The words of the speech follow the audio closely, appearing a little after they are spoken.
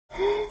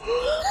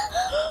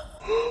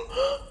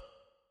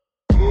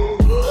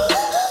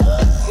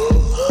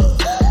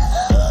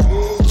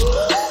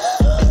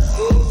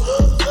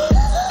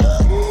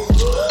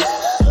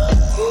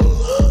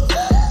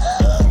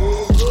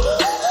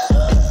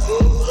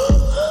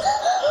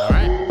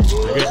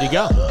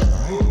go.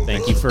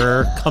 Thank you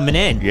for coming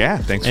in. Yeah,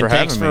 thanks for having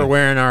me. Thanks for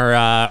wearing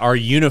our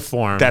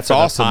uniform. That's for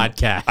awesome. The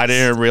podcast. I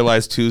didn't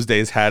realize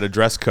Tuesdays had a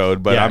dress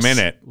code, but Yes. I'm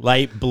in it.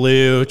 Light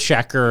blue,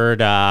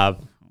 checkered.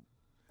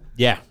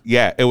 Yeah.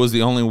 Yeah, it was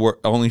the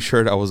only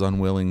shirt I was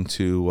unwilling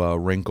to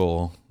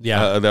wrinkle.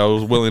 Yeah. That I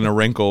was willing to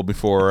wrinkle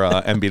before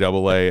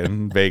NBAA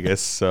in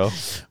Vegas. So,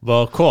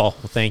 Well, cool.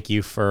 Well, thank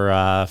you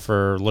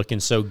for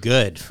looking so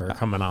good, for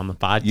coming on the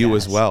podcast. you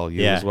as well.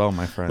 You Yeah. as well,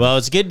 my friend. Well,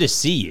 it's good to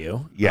see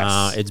you.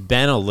 Yes. It's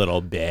been a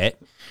little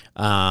bit.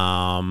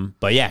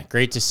 But yeah,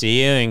 great to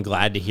see you and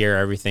glad to hear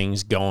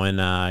everything's going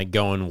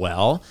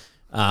well.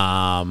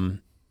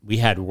 We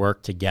had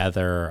worked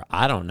together,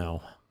 I don't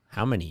know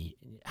how many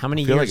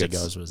years like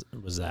ago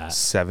was that?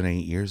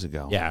 7-8 years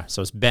ago. Yeah,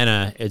 so it's been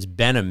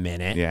a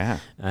minute. Yeah.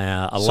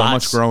 So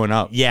much growing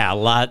up. Yeah,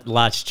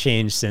 lots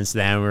changed since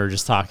then. We were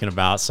just talking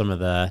about some of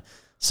the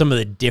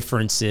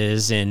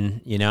differences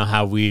in,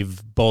 how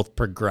we've both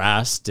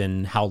progressed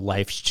and how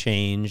life's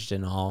changed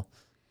and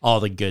all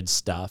the good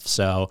stuff.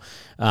 So,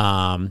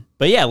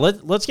 but yeah,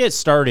 let's get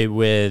started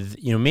with,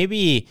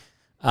 maybe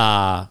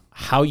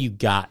how you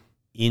got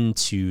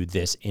into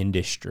this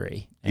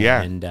industry.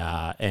 Yeah.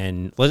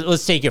 And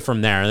let's take it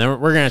from there. And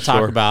then we're going to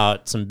talk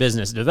about some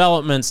business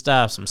development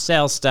stuff, some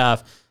sales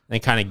stuff,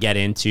 and kind of get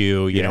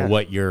into, know,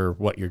 what you're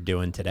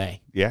doing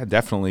today. Yeah,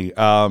 definitely.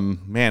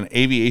 Man,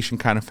 aviation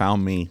kind of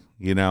found me,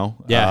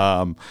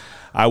 Yeah.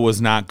 I'm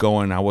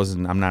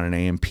not an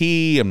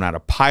A&P. I'm not a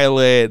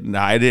pilot.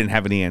 I didn't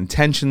have any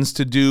intentions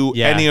to do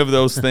any of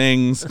those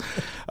things.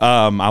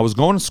 I was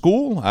going to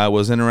school. I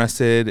was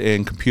interested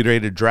in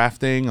computer-aided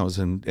drafting. I was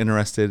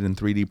interested in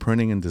 3D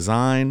printing and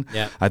design.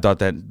 Yeah. I thought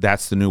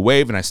that's the new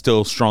wave, and I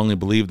still strongly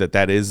believe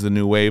that is the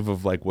new wave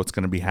of like what's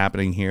going to be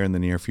happening here in the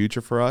near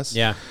future for us.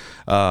 Yeah.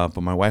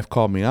 But my wife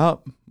called me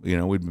up. We'd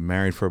been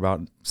married for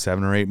about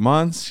 7 or 8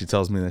 months. She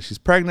tells me that she's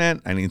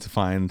pregnant. I need to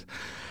find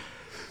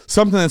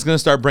something that's going to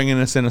start bringing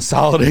us in a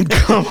solid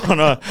income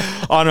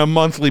on a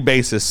monthly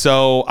basis.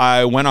 So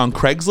I went on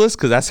Craigslist,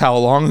 because that's how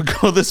long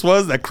ago this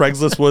was. That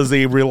Craigslist was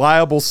a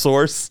reliable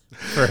source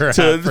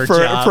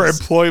for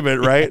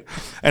employment, right?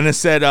 And it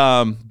said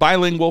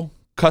bilingual,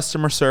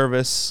 customer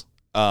service.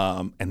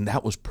 And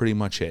that was pretty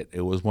much it.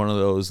 It was one of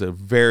those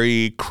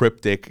very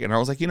cryptic. And I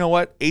was like, you know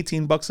what?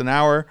 $18 an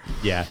hour.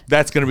 Yeah.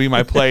 That's going to be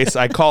my place.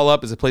 I call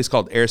up. It's a place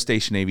called Air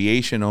Station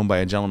Aviation, owned by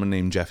a gentleman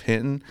named Jeff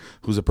Hinton,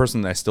 who's a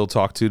person that I still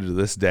talk to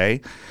this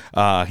day.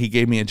 He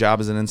gave me a job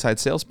as an inside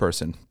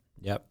salesperson.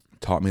 Yep.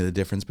 Taught me the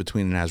difference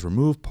between an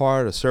as-removed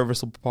part, a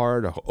serviceable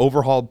part, an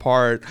overhauled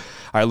part.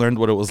 I learned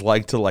what it was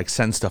like to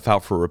send stuff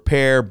out for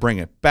repair, bring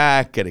it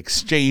back, get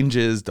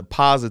exchanges,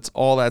 deposits,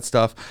 all that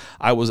stuff.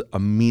 I was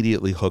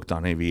immediately hooked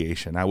on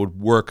aviation. I would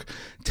work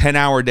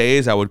 10-hour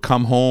days. I would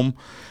come home,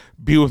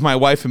 be with my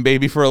wife and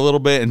baby for a little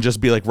bit, and just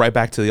be right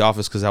back to the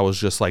office, because I was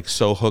just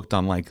so hooked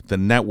on the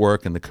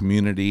network and the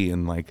community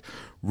and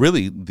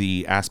really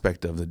the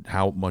aspect of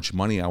how much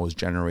money I was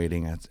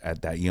generating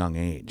at that young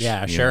age.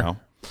 Yeah, sure. know?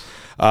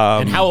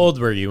 And how old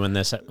were you when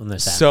this happened?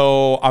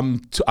 So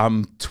I'm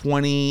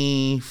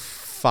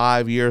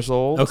 25 years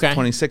old,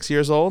 26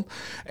 years old,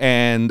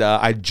 and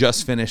I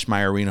just finished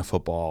my arena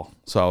football.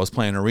 So I was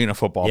playing arena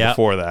football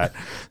before that.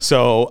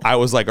 So I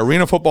was like,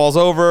 arena football's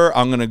over.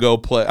 I'm gonna go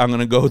play. I'm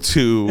gonna go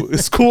to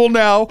school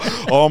now.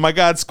 Oh my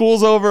God,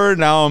 school's over.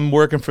 Now I'm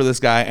working for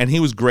this guy, and he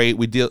was great.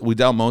 We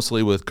dealt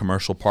mostly with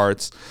commercial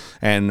parts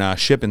and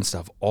shipping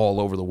stuff all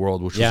over the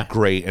world, which was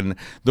great. And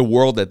the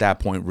world at that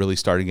point really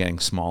started getting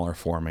smaller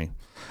for me.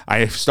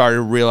 I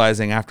started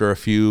realizing after a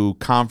few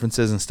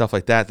conferences and stuff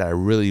like that I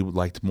really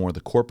liked more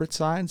the corporate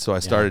side. So I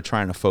started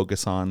trying to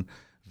focus on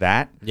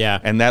that. Yeah.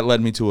 And that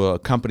led me to a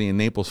company in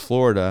Naples,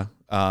 Florida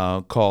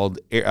called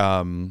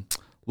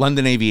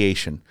London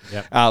Aviation.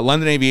 Yep.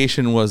 London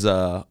Aviation was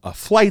a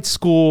flight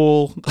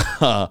school,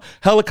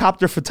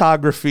 helicopter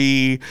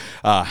photography,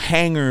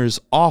 hangars,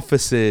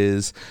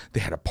 offices. They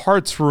had a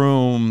parts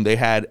room. They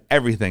had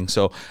everything.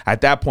 So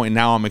at that point,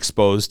 now I'm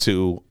exposed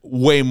to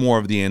way more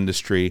of the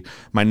industry.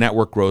 My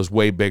network grows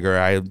way bigger.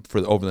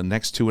 Over the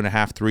next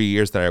 2.5, 3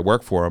 years that I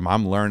work for them,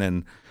 I'm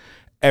learning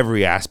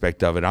every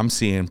aspect of it. I'm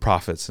seeing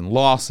profits and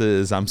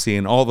losses. I'm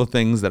seeing all the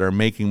things that are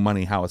making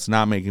money, how it's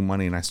not making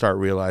money. And I start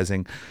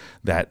realizing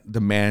that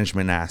the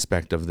management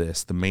aspect of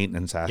this, the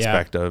maintenance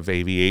aspect of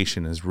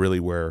aviation is really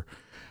where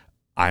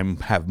I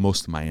have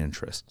most of my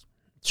interest.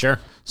 Sure.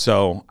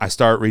 So I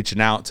start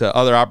reaching out to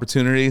other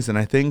opportunities, and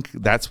I think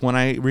that's when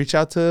I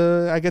get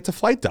to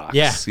Flight Docs.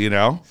 Yeah.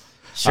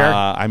 Sure.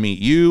 I meet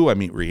you, I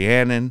meet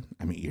Rhiannon,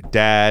 I meet your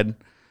dad,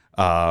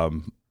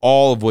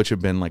 all of which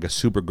have been a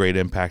super great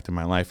impact in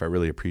my life. I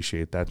really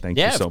appreciate that. Thank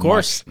you so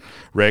much.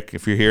 Rick,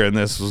 if you're hearing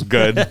this, was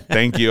good.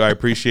 Thank you. I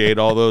appreciate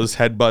all those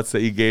headbutts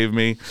that you gave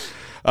me.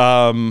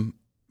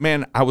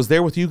 man, I was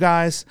there with you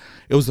guys.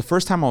 It was the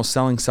first time I was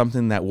selling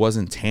something that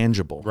wasn't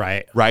tangible.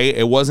 Right.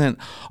 It wasn't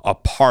a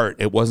part.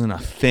 It wasn't a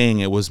thing.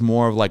 It was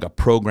more of like a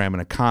program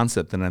and a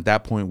concept. And at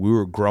that point, we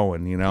were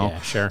growing, Yeah,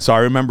 sure. So I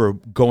remember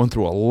going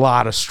through a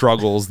lot of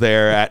struggles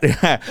there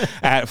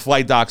at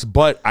Flight Docs,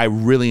 but I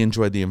really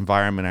enjoyed the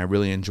environment. I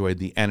really enjoyed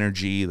the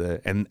energy,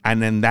 and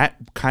then that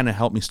kind of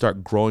helped me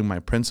start growing my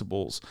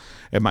principles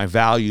and my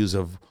values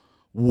of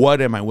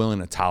what am I willing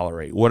to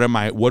tolerate? What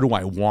do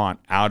I want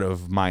out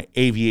of my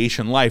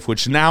aviation life?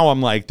 Which now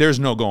I'm like, there's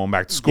no going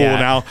back to school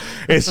now.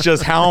 It's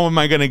just, how am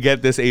I going to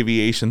get this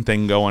aviation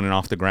thing going and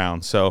off the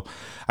ground? So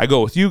I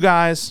go with you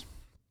guys.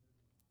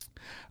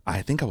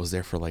 I think I was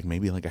there for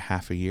maybe a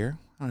half a year.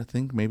 I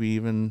think maybe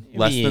even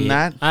less than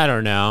that. I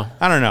don't know.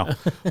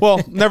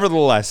 Well,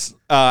 nevertheless,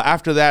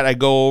 after that, I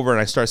go over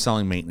and I start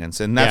selling maintenance.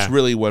 And that's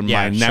really when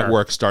my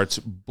network starts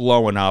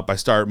blowing up. I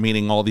start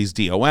meeting all these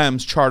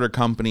DOMs, charter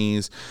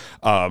companies,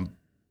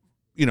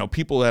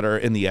 people that are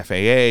in the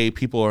FAA,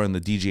 people are in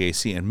the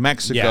DGAC in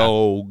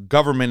Mexico,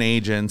 government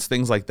agents,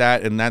 things like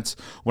that. And that's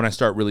when I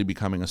start really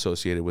becoming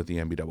associated with the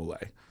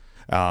NBAA.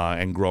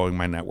 And growing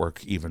my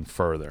network even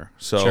further.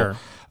 So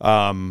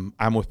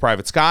I'm with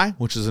Private Sky,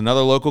 which is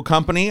another local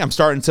company. I'm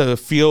starting to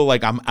feel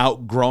like I'm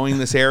outgrowing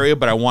this area,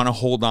 but I want to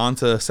hold on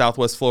to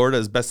Southwest Florida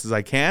as best as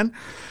I can.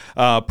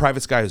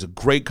 Private Sky is a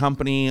great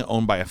company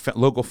owned by a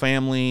local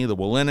family, the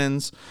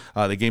Willinens.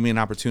 They gave me an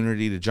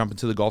opportunity to jump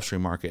into the Gulfstream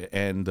market.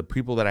 And the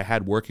people that I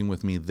had working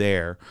with me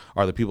there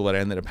are the people that I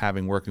ended up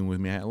having working with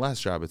me at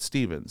last job at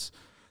Stevens.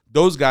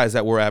 Those guys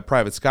that were at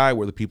Private Sky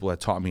were the people that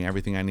taught me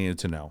everything I needed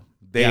to know.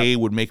 They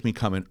would make me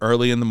come in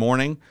early in the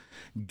morning,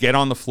 get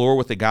on the floor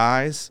with the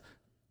guys,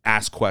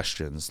 ask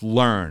questions,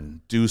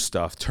 learn, do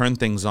stuff, turn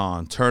things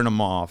on, turn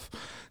them off,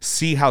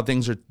 see how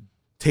things are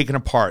taken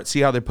apart,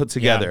 see how they're put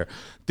together.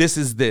 This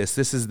is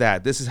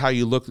that. This is how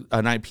you look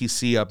an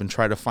IPC up and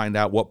try to find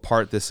out what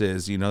part this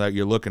is, that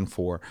you're looking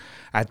for.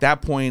 At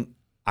that point,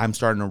 I'm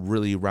starting to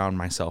really round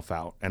myself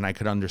out, and I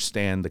could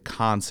understand the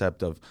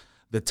concept of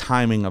the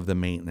timing of the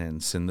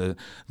maintenance and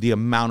the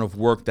amount of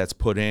work that's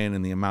put in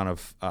and the amount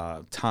of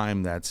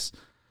time that's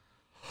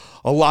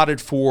allotted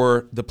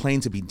for the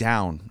plane to be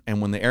down.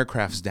 And when the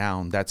aircraft's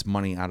down, that's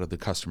money out of the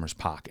customer's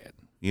pocket,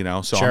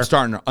 So I'm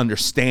starting to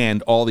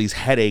understand all these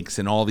headaches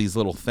and all these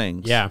little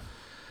things. Yeah.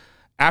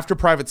 After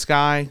Private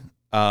Sky,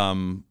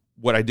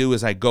 what I do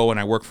is I go and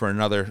I work for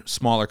another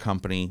smaller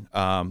company.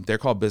 They're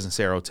called Business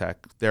Aerotech.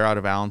 They're out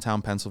of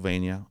Allentown,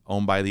 Pennsylvania,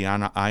 owned by the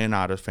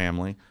Ionata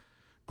family.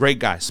 Great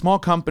guy. Small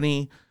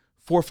company,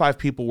 4 or 5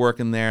 people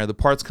working there. The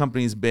parts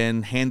company's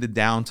been handed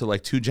down to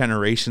 2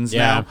 generations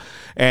now.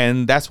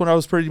 And that's what I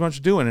was pretty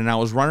much doing. And I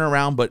was running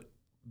around, but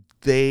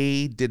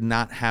they did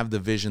not have the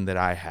vision that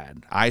I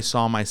had. I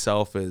saw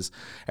myself as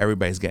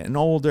everybody's getting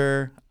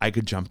older. I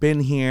could jump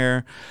in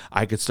here.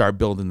 I could start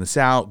building this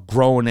out,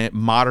 growing it,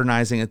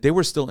 modernizing it. They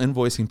were still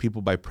invoicing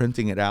people by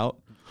printing it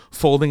out,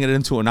 folding it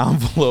into an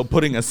envelope,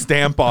 putting a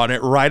stamp on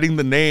it, writing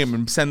the name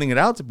and sending it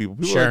out to people.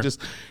 People would just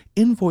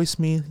invoice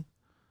me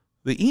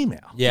the email,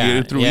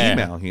 through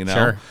email,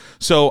 Sure.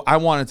 So I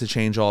wanted to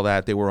change all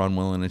that. They were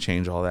unwilling to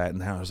change all that. And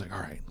now I was like, all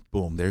right,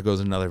 boom, there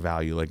goes another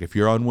value. If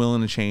you're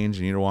unwilling to change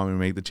and you don't want me to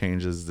make the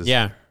changes,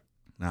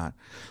 not.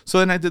 So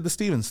then I did the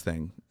Stevens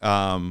thing.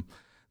 That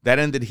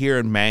ended here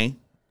in May.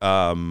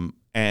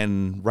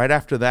 And right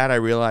after that, I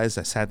realized,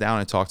 I sat down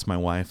and I talked to my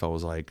wife. I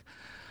was like,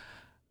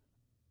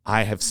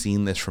 I have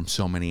seen this from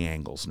so many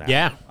angles now.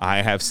 Yeah.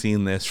 I have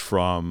seen this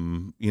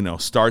from,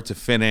 start to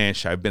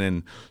finish. I've been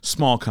in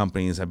small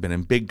companies. I've been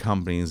in big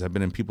companies. I've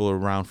been in people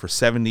around for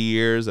 70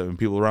 years. I've been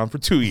people around for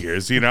 2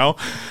 years, and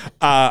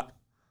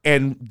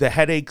the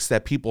headaches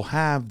that people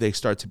have, they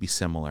start to be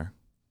similar.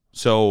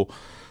 So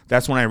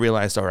that's when I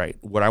realized, all right,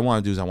 what I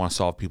want to do is I want to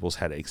solve people's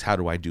headaches. How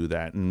do I do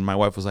that? And my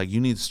wife was like,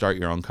 you need to start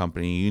your own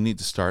company. You need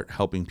to start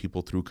helping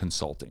people through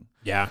consulting.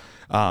 Yeah.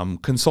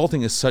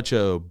 Consulting is such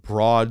a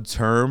broad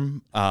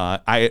term.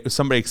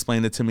 Somebody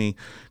explained it to me.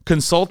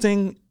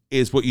 Consulting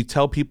is what you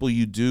tell people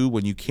you do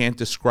when you can't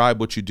describe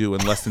what you do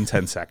in less than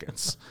 10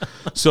 seconds.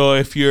 So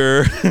if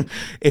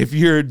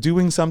you're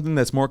doing something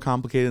that's more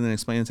complicated than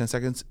explaining in 10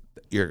 seconds,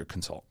 you're a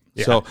consultant.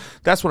 Yeah. So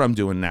that's what I'm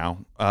doing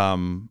now.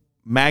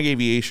 MAG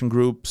Aviation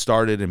Group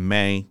started in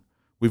May.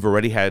 We've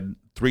already had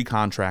 3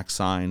 contracts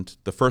signed.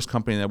 The first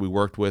company that we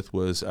worked with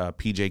was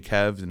PJ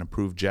Kev and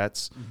Approved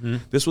Jets. Mm-hmm.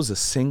 This was a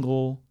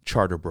single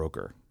charter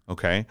broker,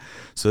 okay?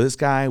 So this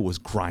guy was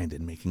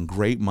grinding, making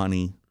great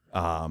money,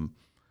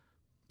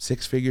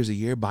 6 figures a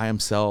year by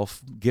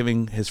himself,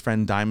 giving his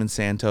friend Diamond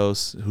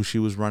Santos, who she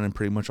was running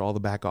pretty much all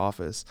the back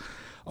office,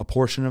 a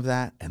portion of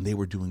that, and they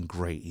were doing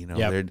great.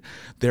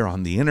 They're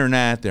on the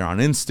internet, they're on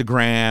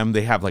Instagram,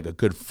 they have a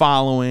good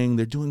following,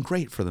 they're doing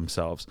great for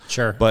themselves.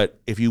 Sure. But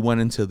if you went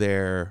into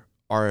their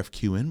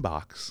RFQ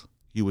inbox,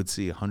 you would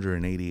see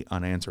 180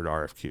 unanswered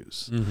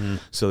RFQs.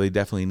 So they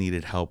definitely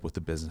needed help with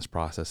the business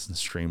process and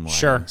streamlining.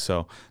 Sure.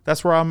 So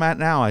that's where I'm at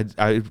now.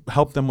 I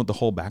helped them with the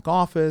whole back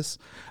office.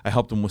 I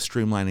helped them with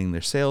streamlining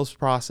their sales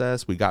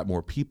process. We got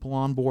more people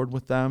on board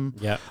with them.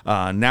 Yeah.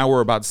 Now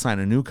we're about to sign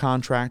a new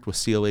contract with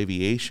Seal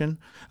Aviation.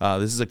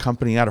 This is a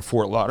company out of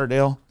Fort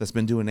Lauderdale that's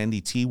been doing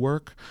NDT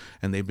work,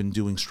 and they've been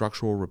doing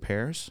structural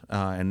repairs.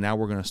 And now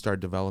we're going to start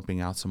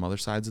developing out some other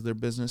sides of their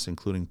business,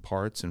 including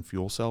parts and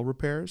fuel cell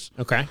repairs.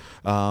 Okay.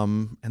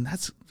 And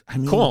that's, I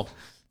mean, cool.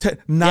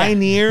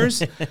 9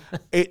 years,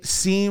 it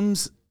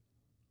seems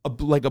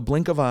like a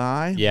blink of an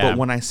eye. Yeah. But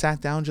when I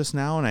sat down just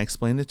now and I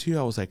explained it to you,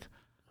 I was like,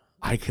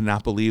 I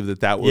cannot believe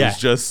that was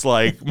just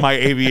like my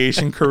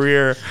aviation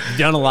career. You've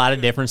done a lot of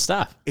different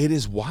stuff. It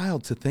is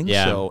wild to think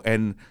so.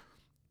 And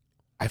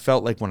I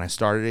felt like when I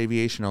started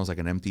aviation, I was like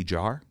an empty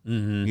jar,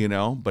 you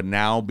know, but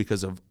now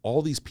because of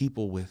all these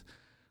people with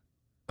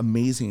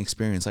amazing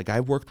experience, like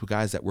I've worked with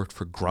guys that worked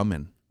for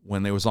Grumman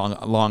when they was on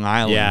Long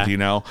Island, you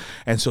know,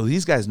 and so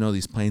these guys know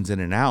these planes in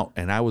and out,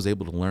 and I was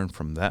able to learn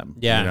from them,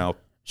 you know,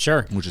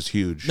 sure, which is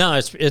huge. No,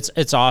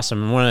 it's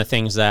awesome. And one of the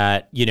things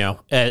that, you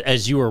know,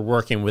 as you were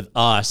working with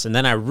us, and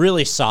then I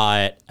really saw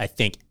it, I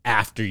think,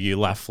 after you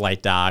left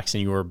Flight Docs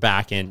and you were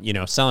back in, you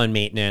know, selling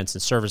maintenance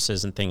and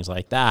services and things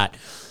like that.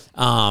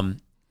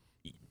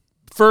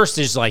 First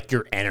is like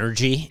your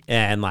energy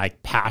and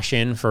like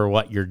passion for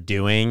what you're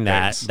doing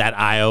that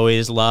I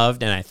always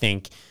loved, and I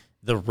think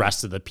the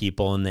rest of the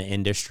people in the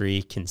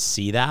industry can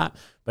see that.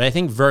 But I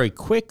think very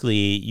quickly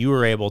you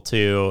were able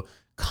to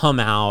come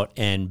out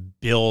and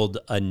build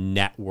a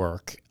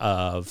network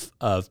of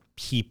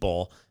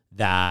people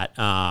that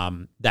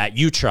that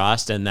you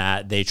trust and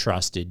that they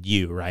trusted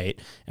you, right?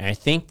 And I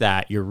think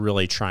that you're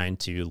really trying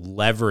to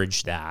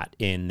leverage that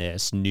in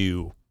this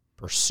new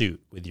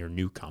pursuit with your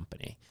new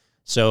company.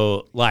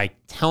 So, like,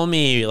 tell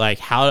me, like,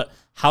 how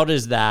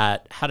does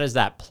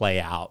that play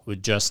out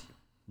with just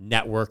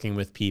networking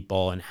with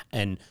people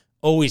and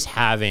always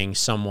having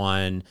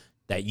someone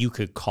that you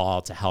could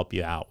call to help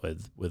you out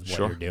with what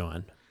you're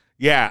doing?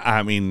 Yeah,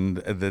 I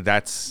mean,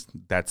 that's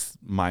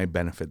my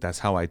benefit. That's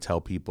how I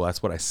tell people.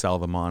 That's what I sell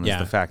them on, is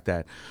the fact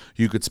that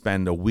you could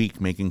spend a week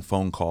making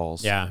phone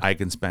calls. Yeah. I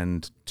can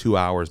spend 2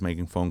 hours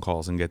making phone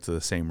calls and get to the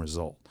same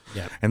result.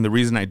 Yeah. And the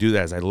reason I do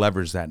that is I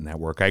leverage that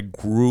network. I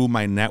grew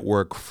my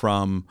network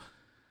from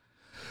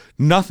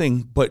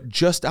nothing but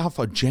just off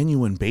a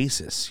genuine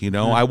basis. You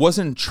know, I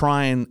wasn't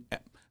trying.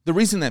 The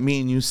reason that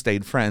me and you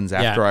stayed friends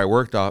after I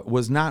worked off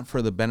was not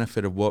for the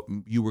benefit of what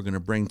you were going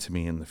to bring to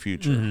me in the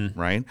future,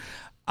 right?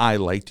 I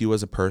liked you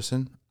as a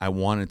person. I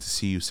wanted to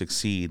see you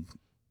succeed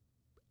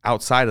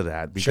outside of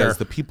that, because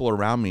the people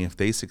around me, if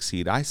they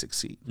succeed, I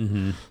succeed.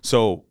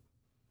 So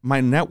my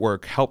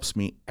network helps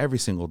me every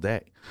single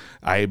day.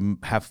 I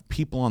have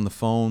people on the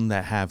phone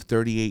that have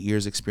 38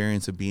 years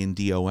experience of being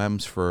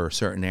DOMs for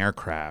certain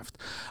aircraft.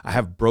 I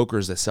have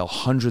brokers that sell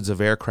hundreds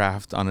of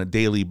aircraft on a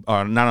daily,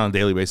 not on a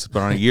daily basis, but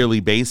on a yearly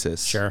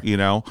basis. You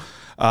know,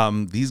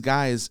 these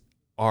guys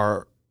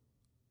are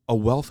a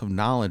wealth of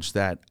knowledge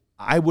that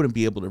I wouldn't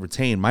be able to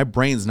retain. My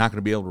brain's not going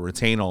to be able to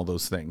retain all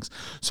those things.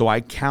 So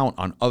I count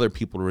on other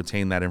people to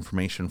retain that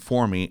information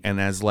for me, and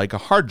as like a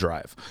hard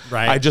drive.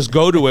 Right. I just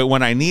go to it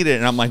when I need it,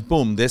 and I'm like,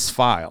 boom, this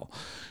file.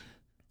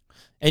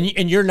 And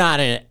you're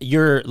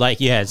like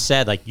you had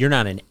said, like, you're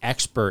not an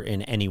expert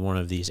in any one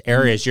of these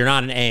areas. You're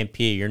not an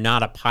A&P. You're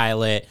not a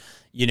pilot.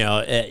 You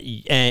know,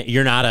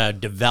 you're not a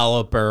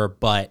developer,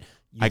 but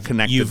I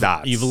connect the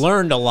dots. You've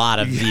learned a lot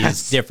of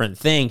these different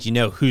things. You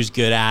know who's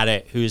good at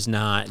it, who's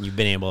not, and you've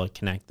been able to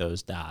connect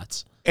those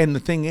dots. And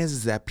the thing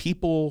is that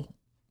people,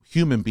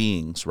 human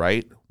beings,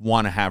 right,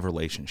 want to have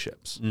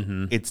relationships.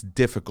 It's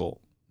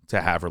difficult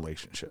to have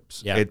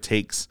relationships. It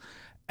takes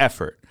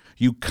effort.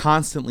 You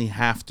constantly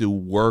have to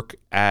work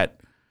at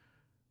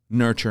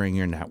nurturing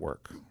your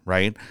network,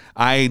 right?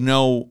 I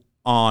know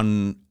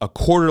on a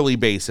quarterly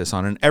basis,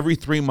 on an every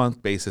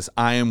 3-month basis,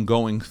 I am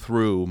going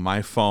through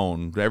my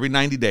phone every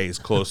 90 days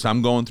close.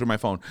 I'm going through my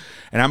phone,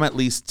 and I'm at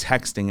least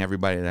texting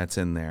everybody that's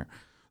in there.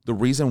 The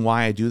reason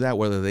why I do that,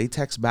 whether they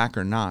text back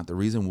or not, the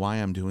reason why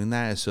I'm doing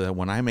that is so that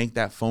when I make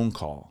that phone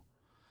call,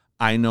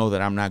 I know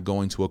that I'm not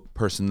going to a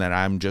person that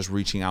I'm just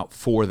reaching out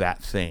for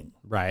that thing.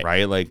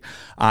 Right. Like,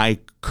 I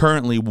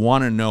currently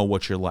want to know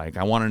what you're like.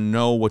 I want to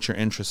know what your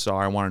interests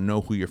are. I want to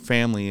know who your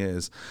family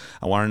is.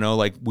 I want to know,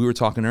 like we were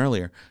talking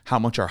earlier, how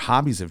much our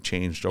hobbies have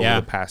changed over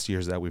the past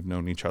years that we've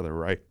known each other,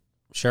 right?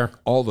 Sure.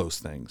 All those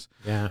things.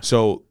 Yeah.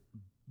 So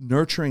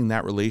nurturing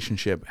that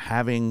relationship,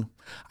 I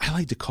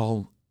like to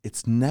call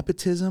it's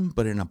nepotism,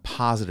 but in a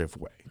positive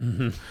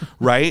way,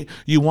 right?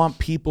 You want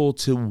people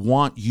to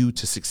want you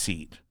to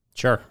succeed.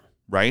 Sure.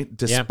 Right?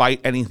 Despite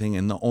anything.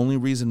 And the only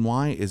reason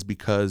why is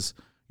because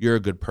you're a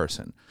good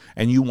person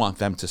and you want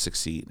them to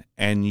succeed,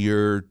 and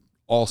you're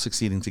all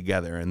succeeding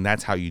together. And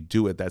that's how you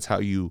do it. That's how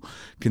you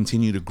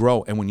continue to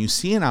grow. And when you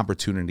see an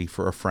opportunity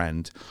for a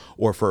friend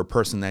or for a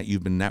person that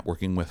you've been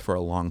networking with for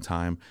a long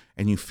time,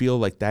 and you feel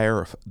like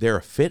they're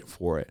a fit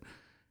for it,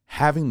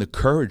 having the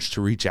courage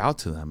to reach out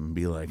to them and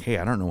be like, hey,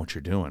 I don't know what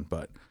you're doing,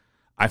 but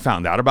I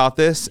found out about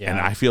this and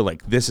I feel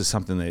like this is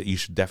something that you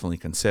should definitely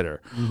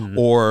consider.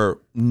 Or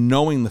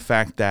knowing the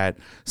fact that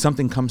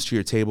something comes to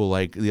your table,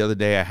 like the other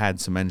day I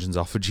had some engines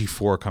off of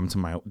G4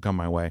 come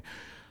my way.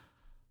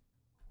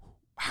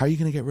 How are you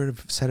going to get rid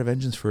of a set of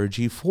engines for a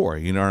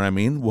G4? You know what I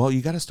mean? Well,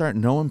 you got to start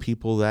knowing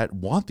people that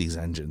want these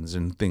engines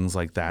and things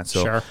like that.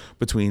 So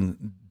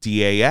between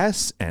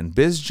DAS and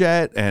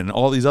BizJet and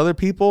all these other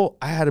people,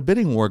 I had a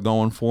bidding war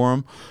going for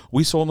them.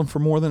 We sold them for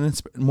more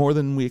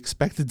than we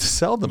expected to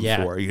sell them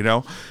for, you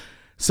know?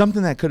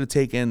 Something that could have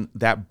taken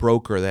that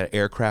broker, that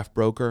aircraft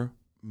broker,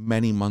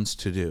 many months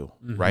to do,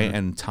 right?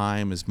 And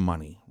time is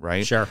money,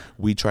 right? Sure.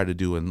 We try to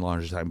do in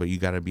larger time, but you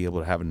got to be able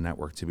to have a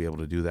network to be able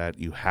to do that.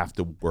 You have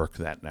to work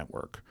that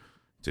network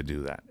to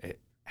do that.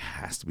 It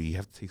has to be. You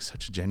have to take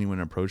such a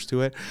genuine approach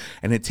to it,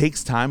 and it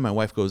takes time. My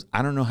wife goes,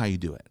 I don't know how you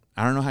do it.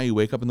 I don't know how you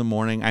wake up in the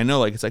morning. I know,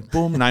 like, it's like,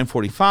 boom,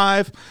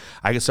 9:45.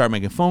 I can start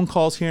making phone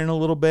calls here in a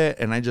little bit,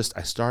 and I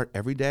start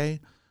every day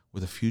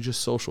with a few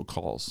just social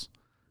calls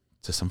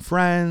to some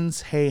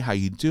friends. Hey, how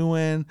you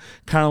doing?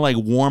 Kind of like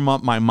warm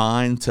up my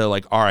mind to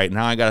like, all right,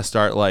 now I got to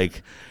start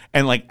like,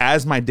 and like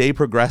as my day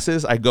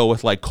progresses, I go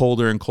with like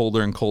colder and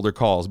colder and colder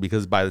calls,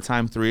 because by the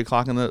time 3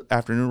 o'clock in the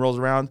afternoon rolls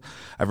around,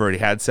 I've already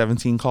had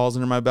 17 calls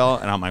under my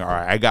belt, and I'm like, all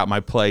right, I got my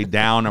play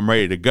down. I'm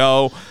ready to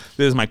go.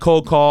 This is my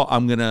cold call.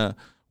 I'm going to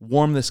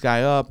warm this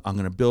guy up. I'm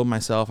going to build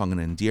myself. I'm going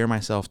to endear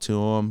myself to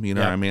him. You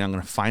know what I mean? I'm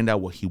going to find out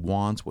what he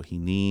wants, what he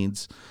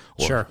needs,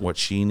 or what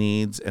she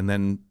needs, and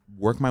then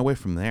work my way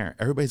from there.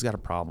 Everybody's got a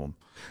problem,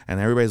 and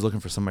everybody's looking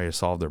for somebody to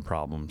solve their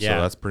problem. So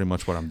that's pretty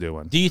much what I'm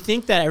doing. Do you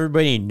think that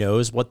everybody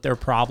knows what their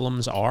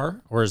problems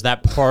are, or is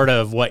that part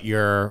of what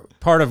you're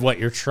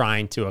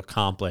trying to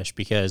accomplish?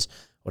 Because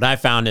what I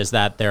found is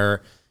that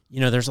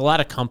there's a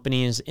lot of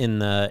companies in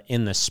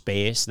the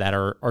space that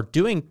are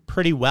doing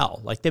pretty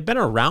well. Like, they've been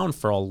around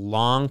for a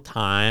long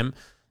time.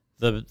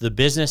 The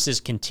business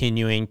is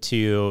continuing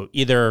to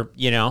either,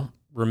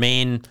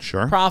 remain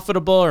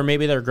profitable, or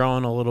maybe they're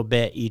growing a little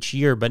bit each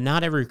year, but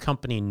not every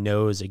company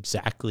knows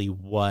exactly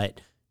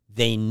what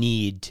they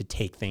need to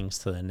take things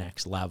to the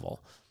next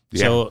level.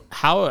 Yeah. So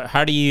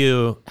how do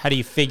you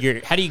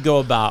go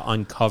about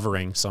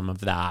uncovering some of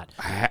that?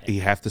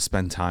 You have to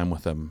spend time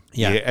with them.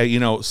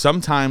 Yeah.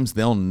 Sometimes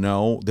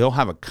they'll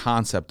have a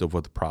concept of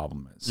what the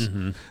problem is.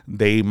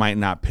 They might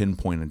not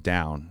pinpoint it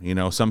down.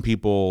 Some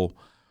people,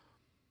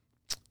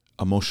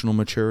 emotional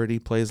maturity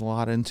plays a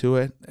lot into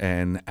it,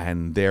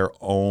 and their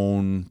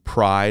own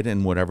pride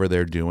in whatever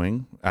they're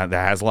doing. That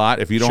has a lot.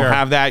 If you don't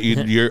have that,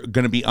 you're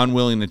going to be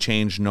unwilling to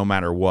change no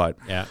matter what.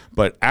 Yeah.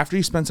 But after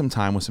you spend some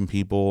time with some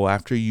people,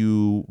 after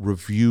you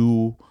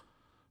review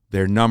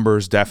their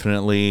numbers,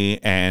 definitely,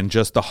 and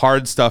just the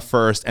hard stuff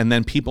first, and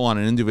then people on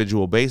an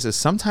individual basis,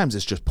 sometimes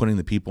it's just putting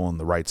the people in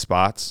the right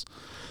spots.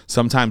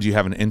 Sometimes you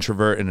have an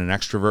introvert in an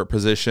extrovert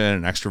position,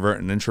 an extrovert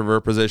in an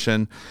introvert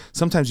position.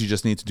 Sometimes you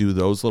just need to do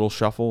those little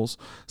shuffles.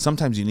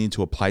 Sometimes you need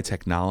to apply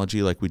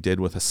technology like we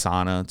did with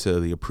Asana to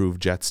the approved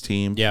Jets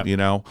team.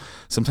 Yep.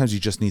 Sometimes you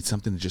just need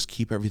something to just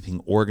keep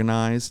everything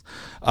organized.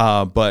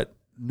 But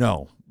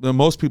no,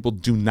 most people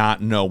do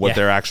not know what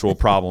their actual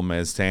problem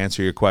is, to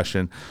answer your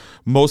question.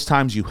 Most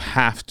times you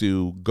have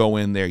to go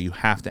in there, you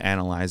have to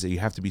analyze it, you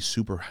have to be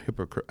super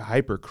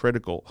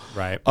hypercritical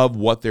of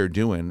what they're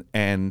doing.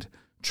 And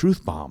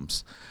truth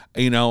bombs.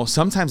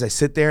 Sometimes I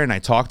sit there and I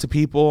talk to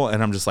people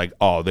and I'm just like,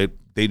 oh, they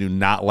do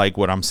not like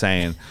what I'm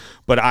saying.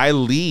 But I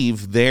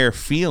leave there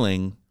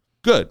feeling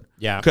good.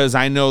 Yeah. Because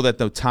I know that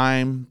the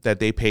time that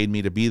they paid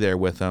me to be there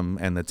with them,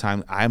 and the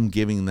time I'm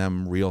giving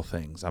them real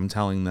things. I'm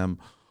telling them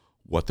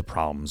what the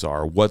problems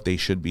are, what they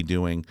should be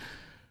doing,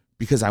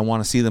 because I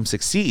want to see them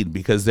succeed,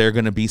 because they're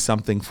going to be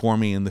something for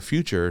me in the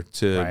future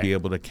to be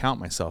able to count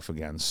myself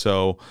again.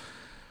 So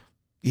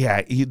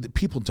yeah,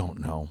 people don't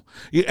know.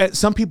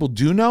 Some people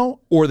do know,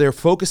 or they're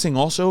focusing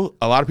also.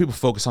 A lot of people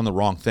focus on the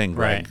wrong thing,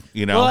 right?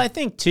 Well, I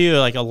think too,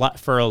 like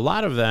for a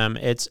lot of them,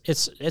 it's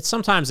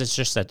sometimes it's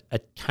just a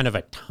kind of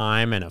a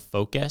time and a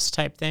focus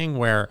type thing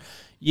where,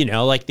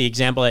 like the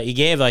example that you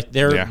gave, like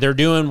they're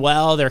doing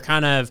well. They're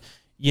kind of,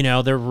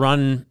 they're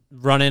running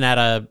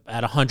at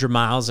 100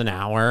 miles an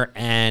hour,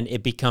 and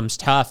it becomes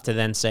tough to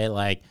then say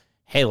like,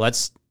 hey,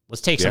 let's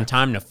take some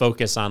time to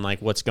focus on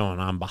like what's going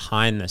on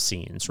behind the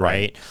scenes,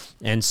 right?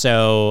 And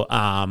so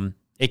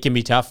it can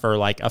be tough for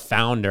like a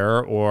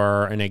founder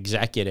or an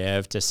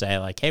executive to say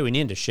like, hey, we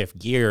need to shift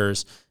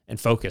gears and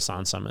focus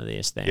on some of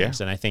these things. Yeah.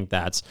 And I think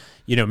that's,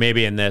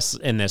 maybe in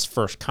this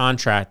first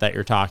contract that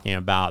you're talking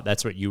about,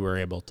 that's what you were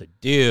able to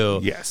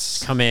do.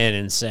 Yes. Come in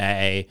and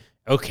say,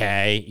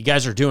 okay, you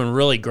guys are doing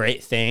really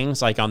great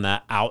things like on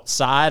the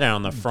outside and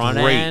on the front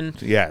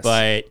end. Yes.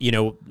 But,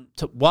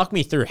 to walk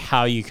me through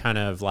how you kind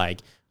of like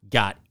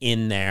got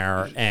in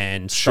there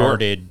and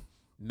started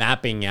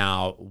mapping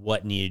out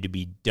what needed to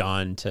be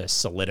done to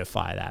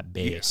solidify that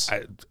base.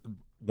 I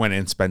went in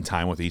and spent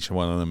time with each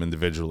one of them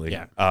individually.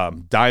 Yeah.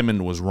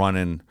 Diamond was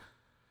running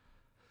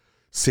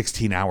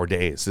 16-hour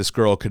days. This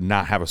girl could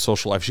not have a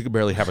social life. She could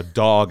barely have a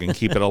dog and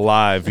keep it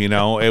alive.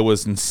 It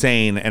was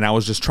insane. And I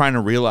was just trying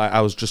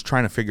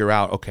to figure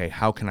out, okay,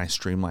 how can I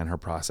streamline her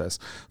process?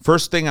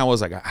 First thing I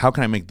was like, how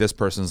can I make this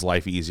person's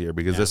life easier?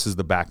 Because this is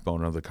the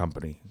backbone of the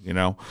company.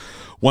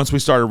 Once we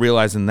started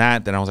realizing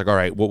that, then I was like, all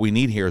right, what we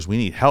need here is we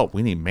need help.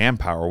 We need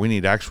manpower. We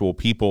need actual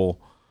people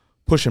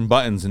pushing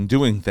buttons and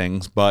doing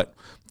things, but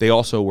they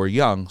also were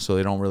young, so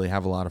they don't really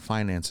have a lot of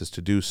finances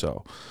to do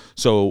so.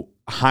 So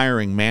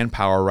hiring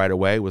manpower right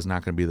away was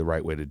not going to be the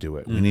right way to do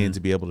it. We needed to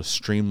be able to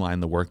streamline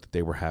the work that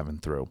they were having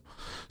through.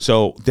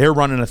 So they're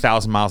running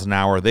 1,000 miles an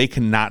hour. They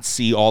cannot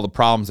see all the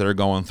problems that are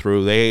going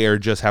through. They are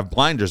just have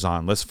blinders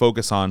on. Let's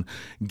focus on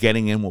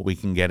getting in what we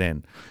can get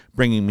in.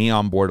 Bringing me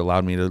on board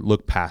allowed me to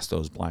look past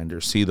those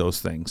blinders, see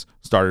those things.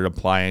 Started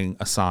applying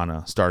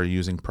Asana, started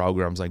using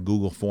programs like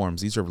Google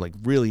Forms. These are like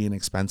really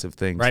inexpensive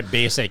things. Right,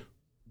 basic.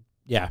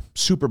 Yeah.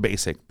 Super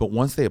basic. But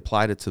once they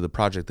applied it to the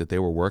project that they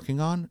were working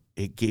on,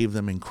 it gave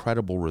them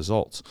incredible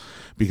results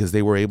because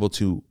they were able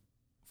to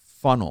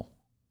funnel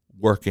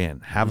work in,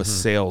 have a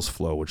sales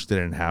flow, which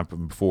didn't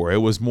happen before. It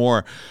was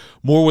more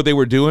what they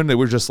were doing. They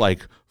were just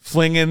like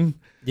flinging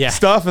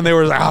stuff, and they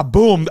were like,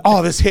 boom,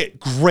 this hit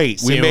great.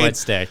 See what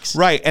sticks.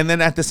 Right. And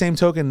then at the same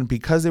token,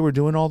 because they were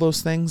doing all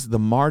those things, the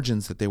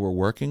margins that they were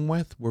working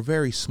with were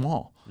very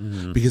small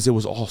because it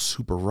was all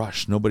super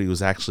rushed. Nobody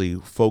was actually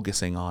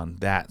focusing on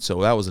that. So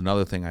that was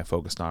another thing I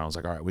focused on. I was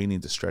like, all right, we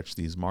need to stretch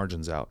these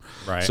margins out.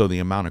 Right. So the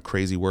amount of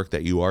crazy work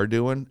that you are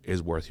doing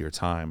is worth your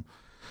time.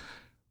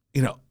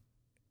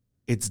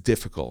 It's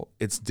difficult.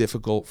 It's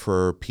difficult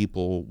for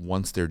people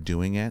once they're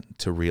doing it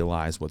to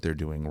realize what they're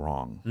doing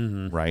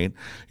wrong, right?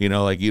 You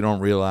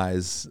don't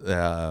realize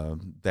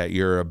that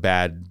you're a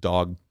bad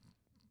dog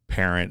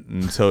parent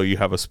until you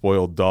have a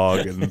spoiled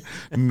dog and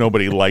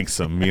nobody likes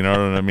them. You know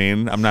what I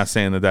mean? I'm not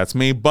saying that that's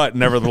me, but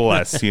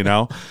nevertheless,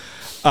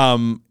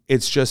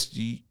 it's just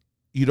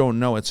you don't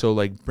know it. So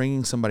like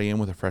bringing somebody in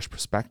with a fresh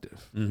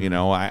perspective,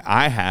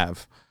 I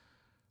have,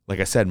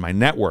 like I said, my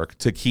network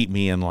to keep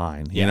me in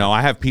line.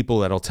 I have people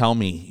that'll tell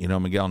me,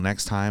 Miguel,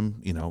 next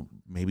time,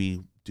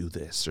 maybe do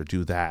this or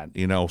do that.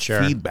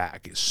 Sure.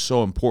 Feedback is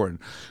so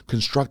important.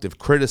 Constructive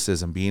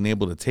criticism, being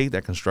able to take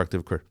that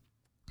constructive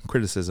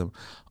criticism,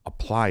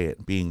 apply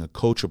it, being a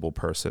coachable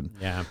person.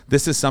 Yeah.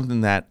 This is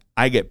something that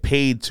I get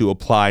paid to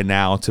apply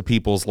now to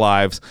people's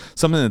lives,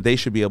 something that they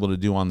should be able to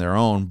do on their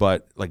own.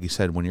 But like you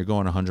said, when you're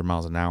going 100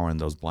 miles an hour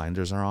and those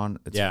blinders are on,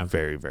 it's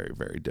very, very,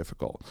 very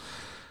difficult.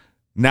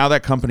 Now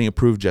that company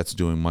Approved Jet's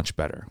doing much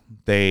better.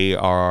 They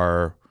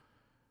have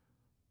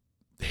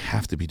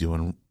to be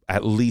doing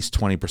at least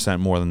 20%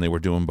 more than they were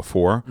doing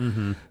before.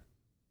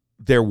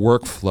 Their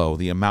workflow,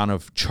 the amount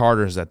of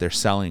charters that they're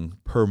selling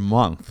per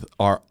month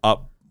are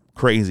up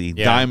crazy.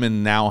 Yeah.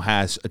 Diamond now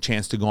has a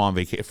chance to go on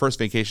vacation. First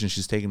vacation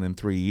she's taken in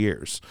 3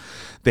 years.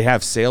 They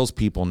have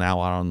salespeople now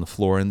out on the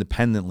floor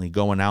independently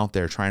going out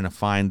there trying to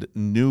find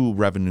new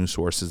revenue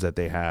sources that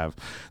they have.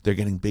 They're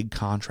getting big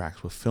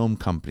contracts with film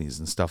companies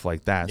and stuff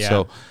like that. Yeah.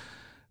 So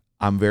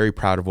I'm very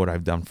proud of what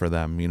I've done for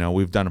them.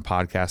 We've done a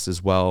podcast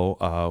as well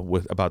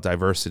about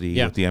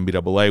diversity with the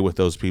NBAA with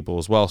those people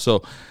as well.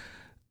 So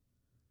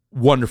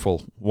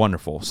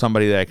wonderful,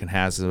 somebody that I can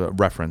have as a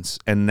reference.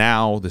 And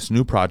now this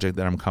new project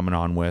that I'm coming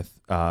on with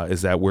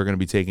is that we're going to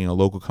be taking a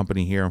local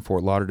company here in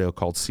Fort Lauderdale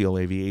called Seal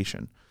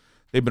Aviation.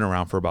 They've been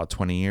around for about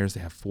 20 years.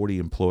 They have 40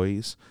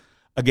 employees.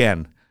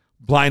 Again,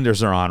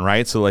 blinders are on,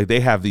 right? So like they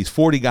have these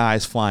 40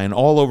 guys flying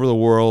all over the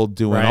world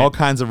doing all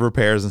kinds of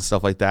repairs and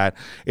stuff like that.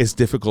 It's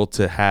difficult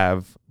to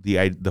have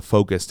the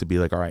focus to be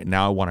like, all right,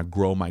 now I want to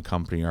grow my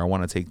company, or I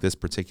want to take this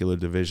particular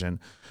division,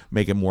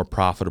 make it more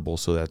profitable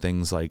so that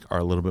things like are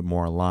a little bit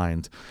more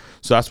aligned.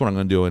 So that's what I'm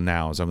going to do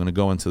now is I'm going to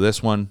go into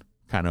this one,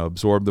 kind of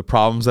absorb the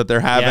problems that they're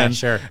having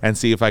and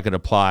see if I could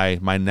apply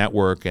my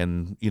network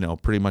and,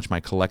 pretty much my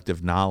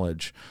collective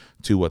knowledge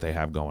to what they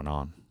have going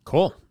on.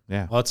 Cool.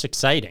 Yeah. Well, it's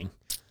exciting.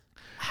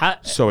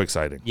 So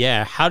exciting.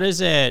 Yeah. How does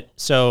it,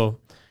 so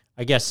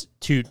I guess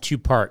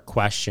two-part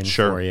question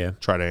for you.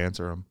 Try to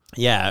answer them.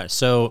 Yeah.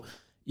 So,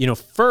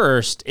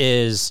 first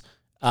is,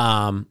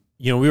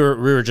 we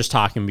were just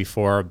talking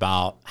before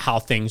about how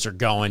things are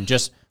going,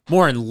 just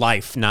more in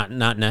life, not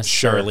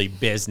necessarily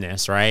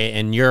business, right?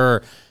 And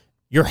you're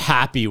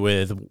happy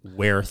with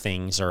where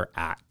things are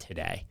at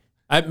today.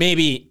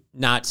 Maybe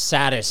not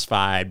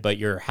satisfied, but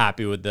you're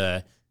happy with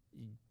the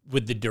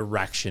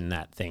direction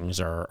that things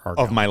are of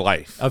going. My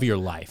life, of your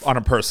life, on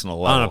a personal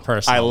level.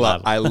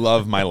 level. I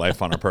love my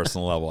life on a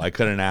personal level. I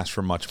couldn't ask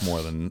for much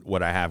more than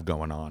what I have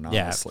going on,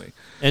 honestly.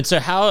 Yeah. And so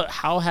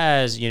how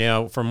has,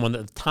 from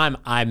the time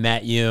I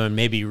met you and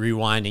maybe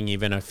rewinding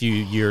even a few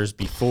years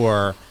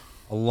before,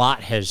 a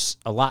lot has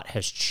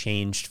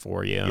changed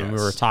for you. Yes. And we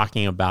were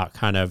talking about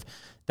kind of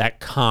that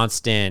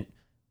constant,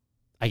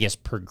 I guess,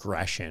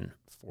 progression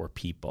for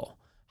people.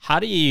 How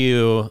do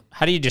you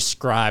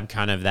describe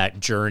kind of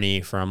that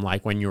journey from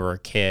like when you were a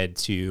kid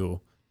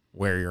to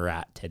where you're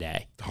at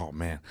today? Oh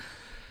man.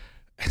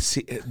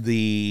 So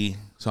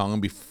I'm going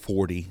to be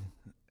 40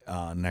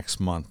 next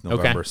month,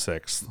 November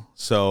 6th.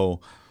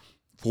 So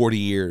 40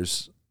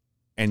 years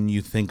and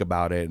you think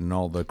about it and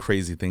all the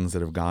crazy things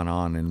that have gone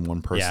on in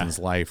one person's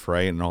life,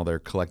 right? And all their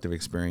collective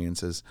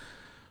experiences.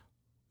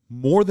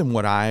 More than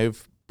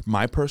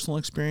my personal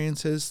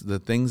experiences, the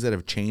things that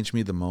have changed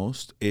me the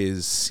most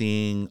is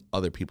seeing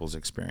other people's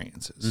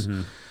experiences.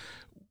 Mm-hmm.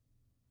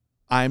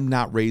 I'm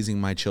not raising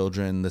my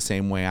children the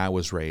same way I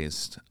was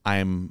raised.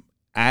 I'm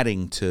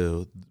adding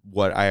to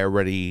what I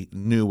already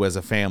knew as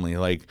a family.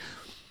 Like,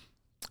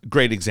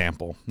 great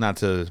example,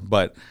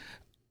 but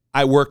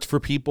I worked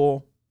for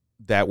people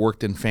that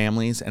worked in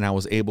families, and I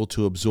was able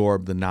to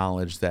absorb the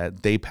knowledge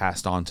that they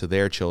passed on to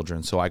their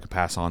children so I could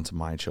pass on to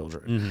my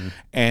children. Mm-hmm.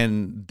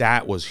 And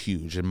that was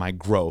huge in my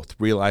growth,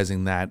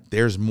 realizing that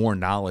there's more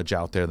knowledge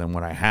out there than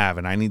what I have,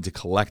 and I need to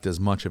collect as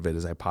much of it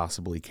as I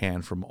possibly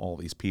can from all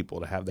these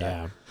people to have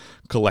that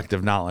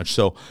collective knowledge.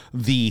 So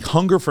the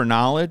hunger for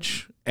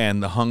knowledge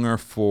and the hunger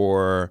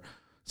for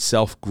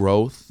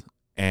self-growth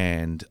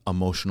and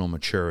emotional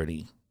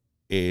maturity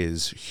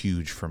is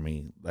huge for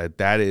me.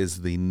 That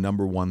is the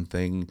number one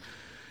thing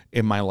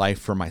in my life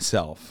for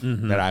myself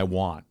that I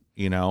want,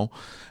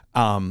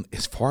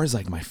 as far as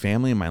like my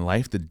family and my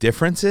life, the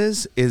difference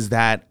is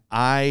that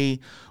I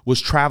was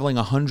traveling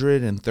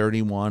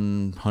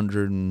 131,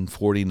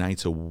 140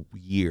 nights a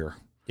year.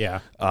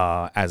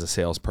 As a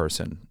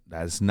salesperson.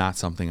 That is not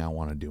something I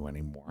want to do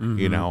anymore.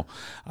 Mm-hmm.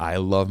 I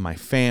love my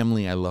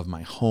family. I love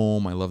my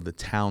home. I love the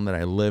town that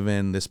I live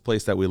in. This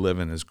place that we live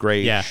in is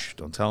great. Yeah. Shh,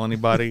 don't tell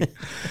anybody.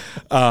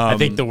 I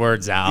think the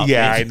word's out.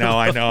 Yeah, I know.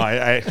 I know.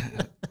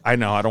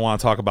 I don't want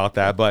to talk about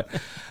that, but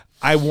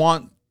I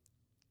want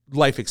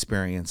life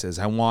experiences.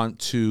 I want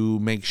to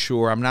make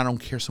sure I don't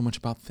care so much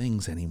about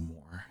things anymore.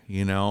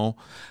 I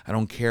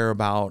don't care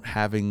about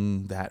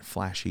having that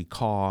flashy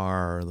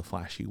car or the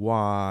flashy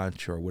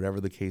watch or whatever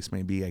the case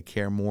may be. I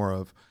care more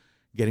of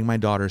getting my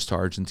daughters to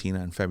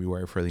Argentina in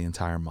February for the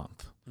entire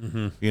month,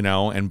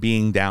 and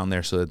being down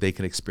there so that they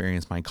can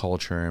experience my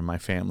culture and my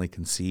family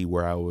can see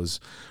where I was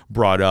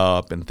brought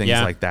up and things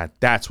like that.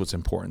 That's what's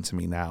important to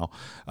me now.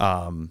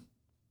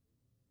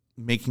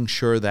 Making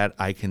sure that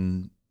I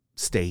can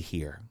stay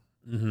here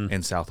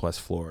in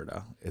Southwest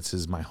Florida. This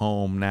is my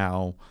home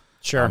now.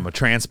 Sure. I'm a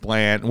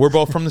transplant. We're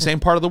both from the same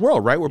part of the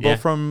world, right?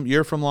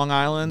 You're from Long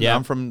Island. Yeah.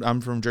 I'm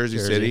from Jersey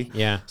City.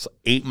 Yeah. It's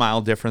 8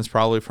 mile difference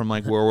probably from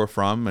like where we're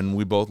from. And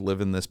we both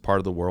live in this part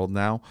of the world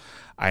now.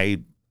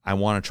 I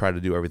want to try to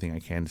do everything I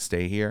can to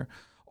stay here.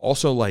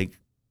 Also, like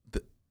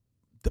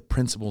the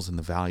principles and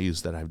the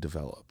values that I've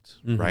developed,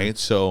 right?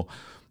 So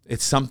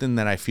it's something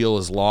that I feel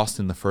is lost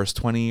in the first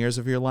 20 years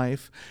of your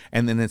life.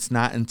 And then it's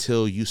not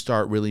until you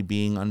start really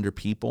being under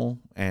people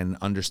and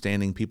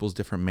understanding people's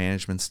different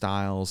management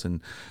styles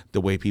and the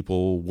way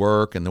people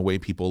work and the way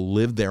people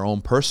live their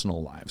own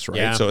personal lives, right?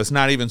 Yeah. So it's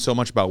not even so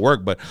much about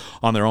work, but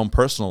on their own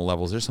personal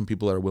levels. There's some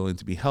people that are willing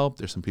to be helped.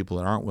 There's some people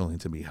that aren't willing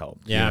to be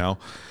helped,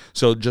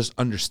 So just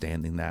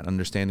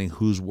understanding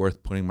who's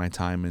worth putting my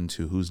time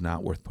into, who's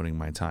not worth putting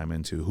my time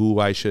into, who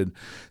I should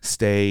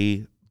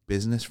stay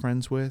business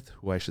friends with,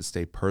 who I should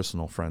stay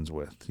personal friends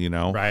with,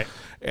 Right.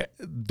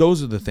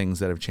 Those are the things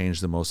that have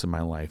changed the most in my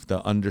life.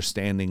 The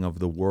understanding of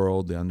the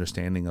world, the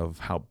understanding of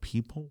how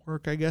people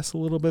work, I guess, a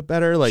little bit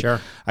better. Like,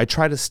 sure. I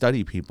try to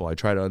study people. I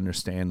try to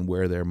understand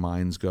where their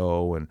minds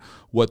go and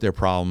what their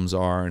problems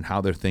are and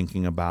how they're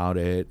thinking about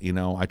it.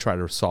 I try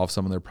to solve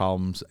some of their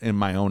problems in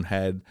my own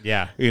head.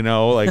 Yeah.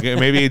 Like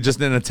maybe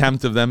just an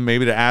attempt of them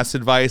maybe to ask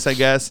advice, I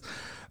guess.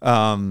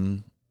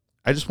 I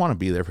just want to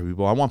be there for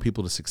people. I want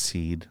people to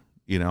succeed.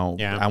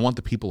 I want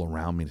the people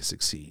around me to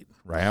succeed,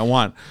 right? I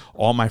want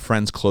all my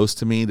friends close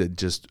to me to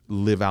just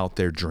live out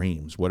their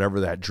dreams, whatever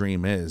that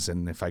dream is.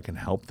 And if I can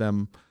help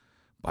them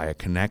by a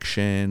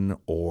connection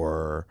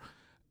or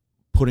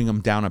putting them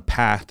down a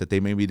path that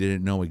they maybe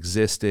didn't know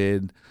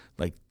existed,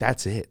 like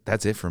that's it.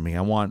 That's it for me.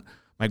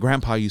 My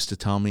grandpa used to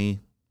tell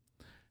me,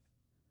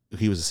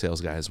 he was a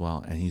sales guy as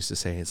well. And he used to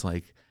say, it's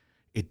like,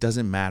 it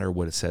doesn't matter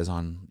what it says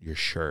on your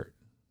shirt,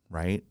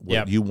 right?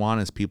 What you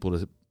want is people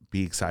to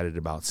be excited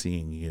about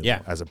seeing you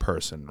as a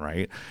person,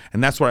 right?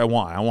 And that's what I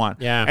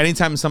want.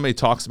 Anytime somebody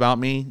talks about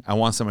me, I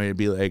want somebody to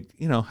be like,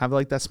 have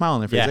like that smile on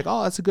their face, like,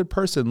 oh, that's a good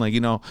person. Like,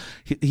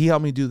 he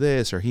helped me do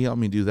this or he helped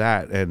me do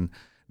that. And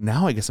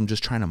now I guess I'm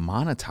just trying to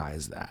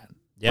monetize that,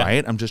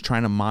 right? I'm just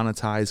trying to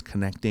monetize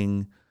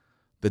connecting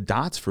the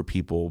dots for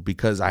people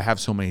because I have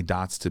so many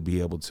dots to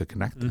be able to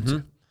connect them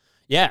to.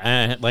 Yeah,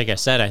 and like I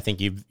said, I think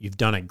you've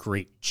done a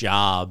great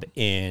job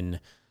in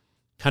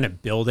kind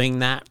of building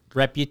that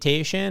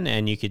reputation,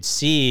 and you could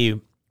see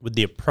with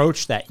the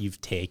approach that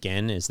you've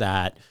taken is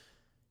that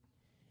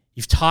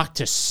you've talked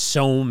to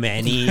so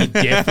many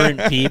different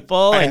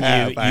people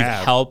and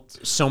you've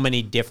helped so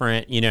many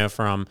different,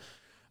 from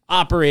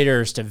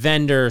operators to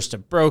vendors to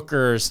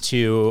brokers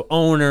to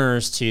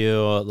owners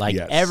to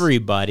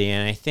everybody.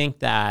 And I think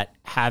that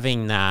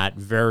having that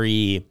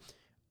very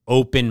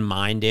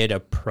open-minded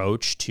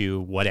approach to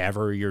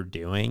whatever you're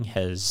doing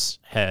has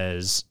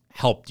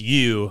helped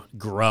you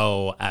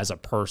grow as a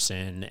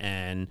person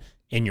and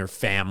in your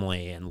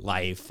family and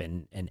life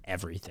and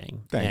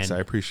everything. Thanks. And,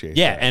 I appreciate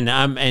that.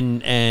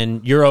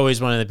 And you're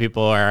always one of the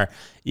people where,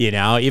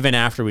 even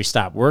after we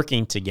stopped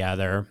working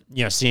together,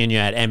 seeing you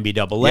at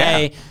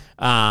NBAA,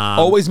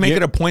 always make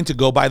it a point to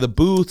go by the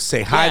booth,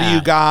 say hi to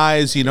you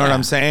guys. You know what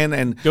I'm saying?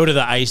 And go to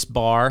the ice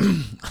bar.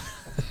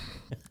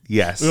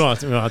 Yes. We won't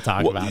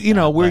talk about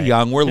we're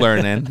young, we're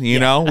learning,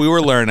 we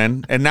were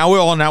learning, and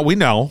now we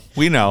know.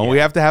 We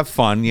have to have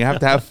fun. You have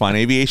to have fun.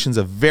 Aviation's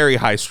a very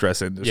high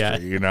stress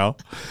industry,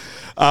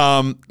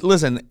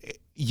 Listen,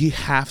 you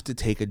have to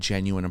take a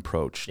genuine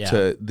approach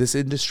to this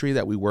industry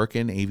that we work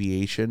in,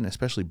 aviation,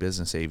 especially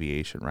business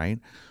aviation, right?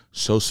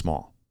 So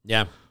small.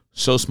 Yeah.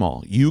 So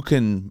small. You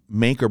can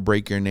make or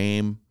break your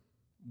name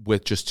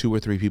with just 2 or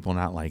 3 people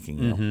not liking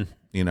you.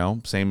 Mm-hmm.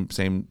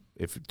 Same.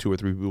 If 2 or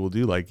 3 people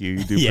do like you,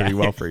 you do pretty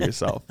well for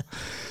yourself.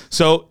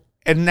 So,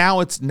 and now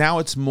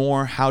it's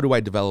more, how do I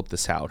develop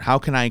this out? How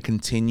can I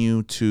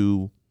continue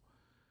to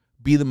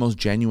be the most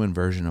genuine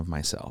version of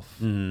myself,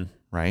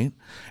 right?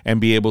 And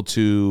be able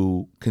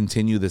to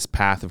continue this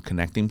path of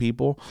connecting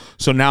people.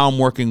 So now I'm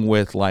working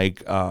with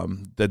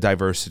the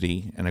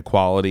diversity and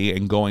equality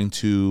and going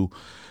to,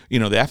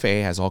 the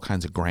FAA has all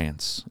kinds of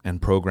grants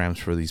and programs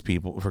for these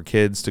people, for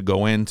kids to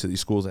go into these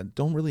schools that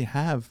don't really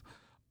have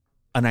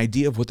an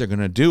idea of what they're going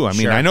to do. I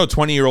mean, I know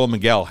 20-year-old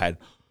Miguel had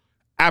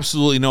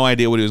absolutely no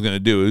idea what he was going to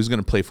do. He was going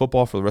to play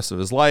football for the rest of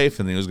his life,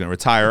 and then he was going to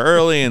retire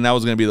early, and that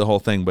was going to be the whole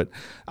thing. But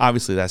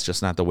obviously, that's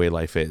just not the way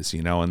life is,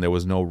 and there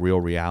was no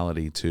real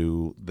reality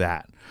to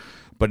that.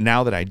 But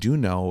now that I do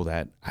know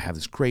that I have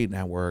this great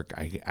network,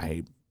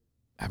 I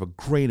have a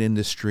great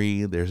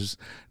industry. There's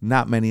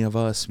not many of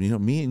us.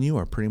 Me and you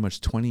are pretty much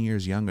 20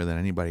 years younger than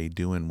anybody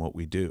doing what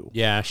we do.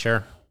 Yeah,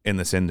 sure. In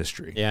this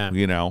industry. Yeah.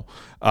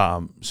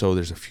 So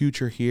there's a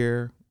future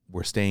here.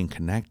 We're staying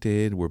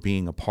connected. We're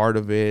being a part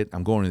of it.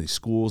 I'm going to these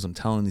schools. I'm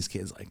telling these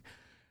kids,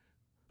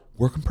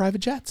 work on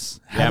private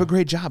jets. Have a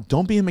great job.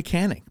 Don't be a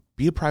mechanic.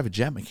 Be a private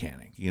jet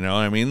mechanic. You know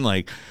what I mean?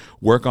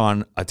 Work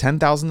on a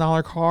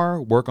 $10,000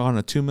 car, work on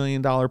a $2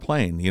 million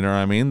plane. You know what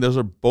I mean? Those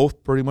are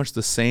both pretty much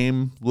the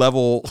same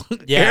level.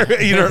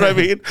 Area, you know what I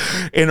mean?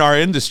 In our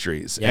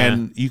industries. Yeah.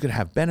 And you could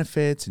have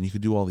benefits and you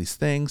could do all these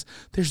things.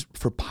 There's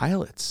for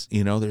pilots,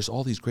 there's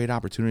all these great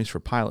opportunities for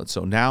pilots.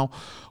 So now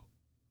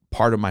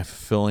part of my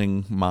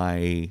fulfilling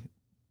my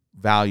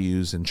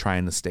values and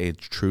trying to stay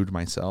true to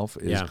myself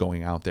is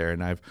going out there.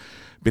 And I've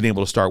been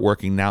able to start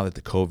working now that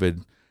the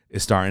COVID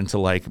is starting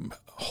to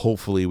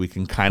hopefully we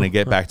can kind of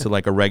get back to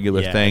a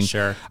regular thing.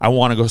 Sure. I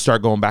want to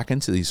start going back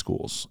into these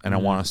schools, and I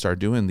want to start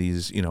doing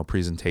these,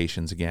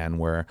 presentations again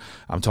where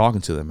I'm talking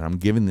to them and I'm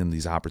giving them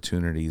these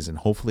opportunities, and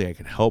hopefully I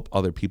can help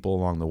other people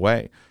along the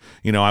way.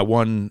 I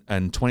won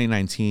in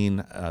 2019,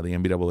 the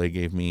NBAA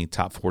gave me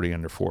top 40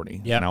 under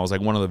 40. Yep. And I was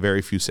one of the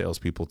very few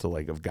salespeople to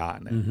have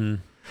gotten it. Mm-hmm.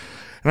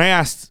 And I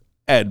asked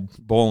Ed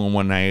Bowling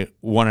one night,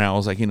 I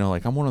was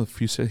I'm one of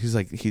the few.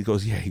 He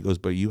goes,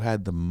 but you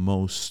had the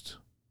most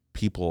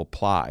people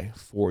apply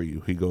for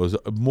you. He goes,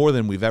 more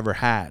than we've ever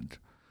had,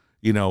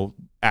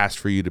 asked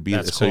for you to be.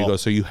 That's so cool. He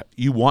goes, so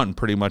you won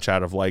pretty much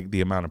out of the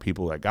amount of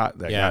people that got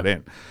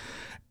in.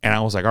 And I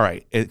was all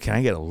right, can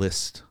I get a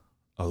list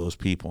of those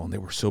people? And they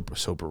were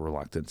super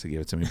reluctant to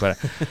give it to me,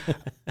 but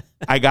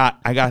I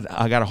got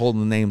a hold of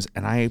the names,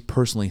 and I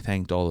personally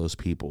thanked all those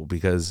people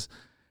because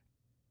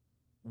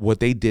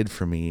what they did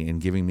for me in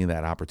giving me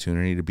that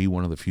opportunity to be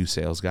one of the few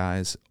sales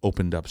guys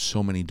opened up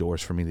so many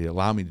doors for me to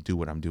allow me to do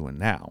what I'm doing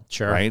now.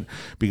 Sure. Right?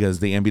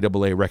 Because the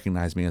NBAA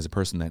recognized me as a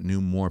person that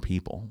knew more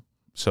people.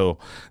 So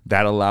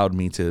that allowed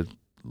me to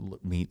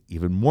meet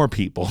even more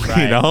people,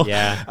 right.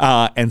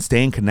 Yeah. And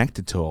staying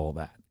connected to all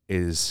that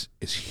is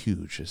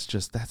huge. It's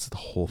just, that's the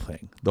whole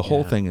thing. The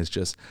whole thing is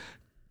just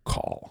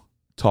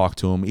talk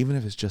to them, even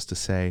if it's just to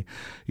say,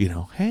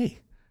 hey,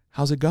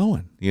 how's it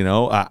going?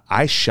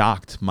 I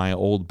shocked my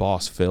old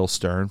boss, Phil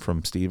Stern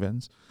from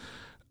Stevens.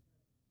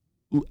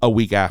 A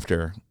week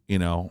after,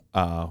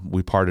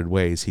 we parted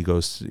ways,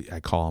 I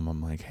call him.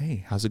 I'm like,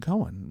 hey, how's it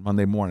going?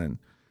 Monday morning.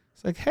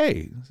 It's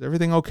hey, is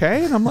everything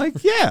okay? And I'm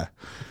like, yeah,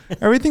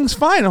 everything's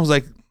fine. I was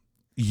like,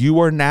 you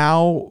are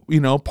now,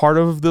 part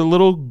of the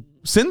little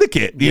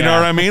syndicate. You know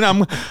what I mean?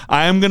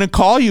 I am going to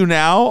call you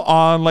now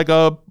on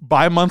a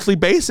bi-monthly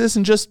basis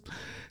and just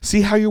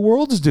see how your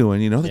world is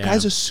doing. The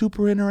guy's a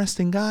super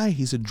interesting guy.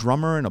 He's a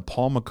drummer in a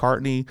Paul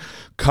McCartney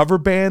cover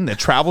band that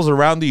travels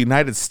around the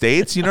United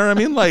States. You know what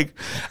I mean?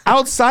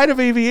 Outside of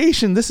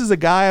aviation, this is a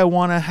guy I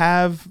want to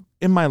have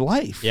in my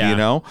life,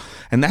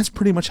 And that's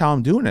pretty much how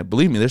I'm doing it.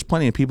 Believe me, there's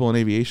plenty of people in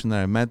aviation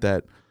that I met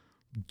that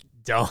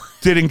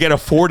didn't get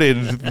afforded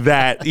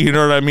that,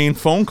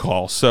 phone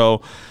call.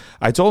 So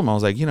I told him, I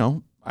was like,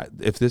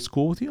 if this is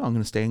cool with you, I'm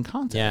going to stay in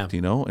contact,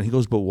 And he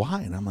goes, but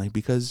why? And I'm like,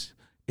 because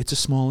it's a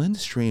small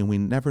industry and we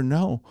never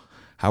know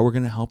how we're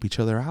going to help each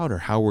other out or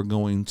how we're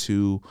going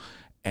to,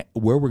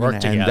 where we're going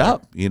to end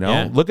up,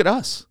 Look at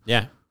us.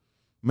 Yeah.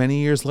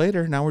 Many years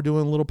later, now we're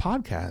doing a little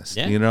podcast,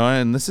 Yeah.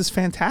 And this is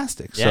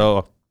fantastic. Yeah.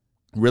 So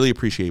really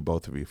appreciate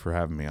both of you for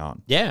having me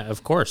on. Yeah,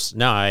 of course.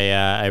 No,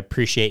 I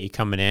appreciate you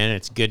coming in.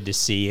 It's good to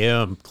see you.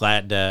 I'm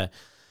glad to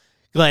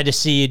glad to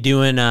see you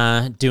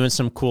doing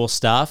some cool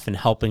stuff and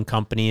helping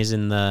companies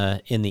in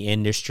the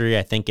industry.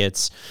 I think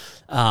it's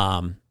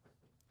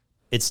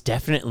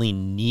definitely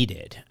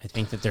needed. I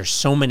think that there's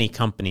so many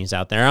companies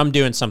out there. I'm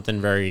doing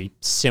something very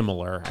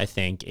similar, I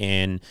think,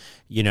 in,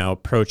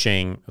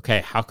 approaching,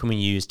 okay, how can we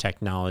use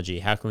technology?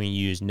 How can we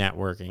use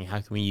networking? How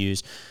can we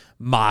use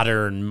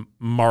modern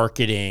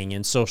marketing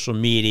and social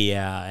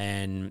media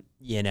and,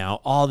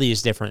 all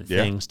these different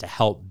things to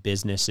help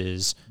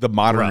businesses the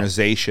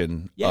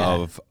modernization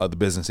of the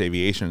business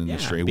aviation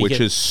industry, which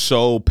is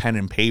so pen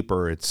and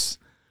paper. It's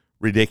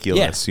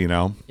ridiculous,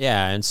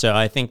 Yeah. And so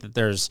I think that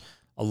there's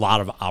a lot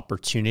of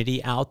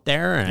opportunity out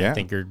there. And I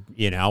think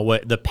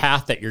what the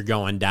path that you're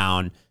going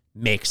down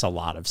makes a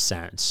lot of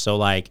sense. So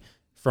like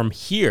from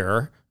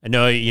here, I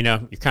know, you're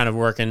kind of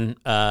working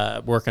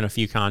a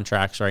few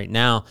contracts right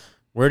now.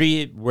 Where do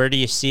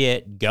you see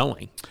it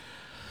going?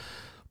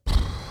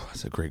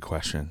 That's a great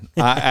question.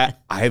 I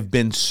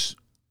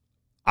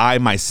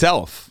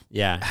myself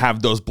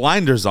have those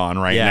blinders on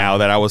now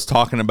that I was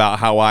talking about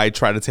how I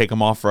try to take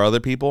them off for other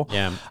people.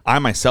 Yeah. I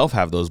myself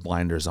have those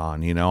blinders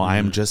on, I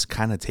am just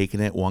kind of taking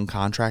it one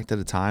contract at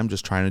a time,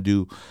 just trying to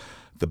do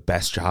the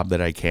best job that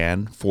I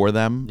can for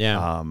them.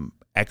 Yeah.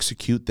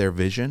 Execute their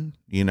vision,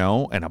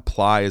 and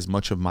apply as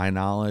much of my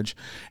knowledge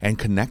and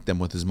connect them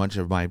with as much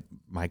of my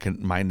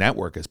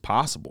network as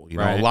possible.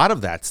 Right. A lot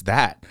of that's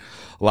that.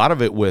 A lot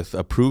of it with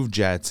Approved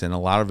Jets and a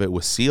lot of it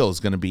with SEAL is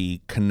going to be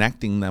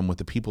connecting them with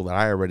the people that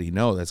I already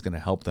know that's going to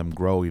help them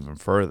grow even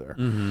further.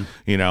 Mm-hmm.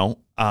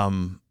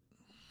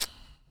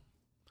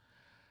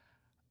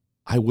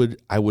 I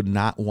would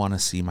not want to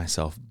see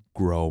myself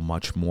grow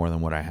much more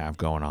than what I have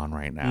going on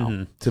right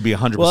now, to be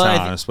 100%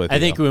 honest with you. I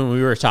think when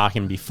we were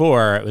talking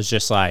before, it was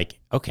just like,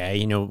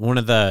 okay, one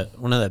of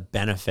the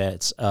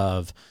benefits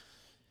of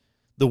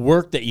the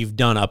work that you've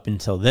done up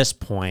until this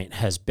point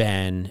has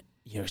been,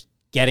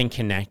 getting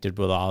connected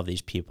with all of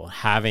these people,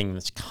 having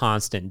this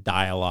constant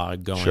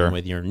dialogue going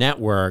with your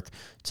network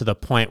to the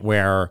point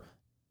where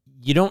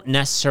you don't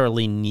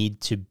necessarily need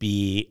to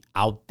be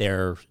out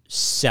there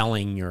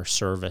selling your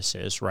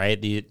services,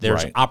 right?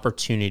 There's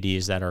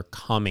opportunities that are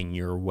coming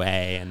your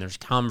way, and there's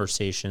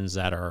conversations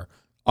that are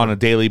on a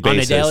daily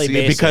basis.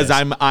 Because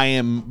I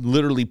am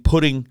literally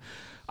putting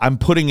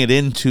it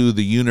into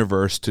the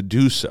universe to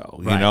do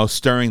so,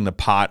 stirring the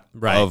pot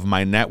of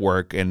my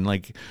network. And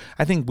like,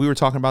 I think we were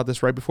talking about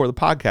this right before the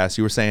podcast.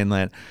 You were saying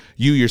that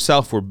you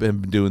yourself were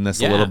been doing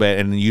this a little bit,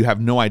 and you have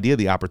no idea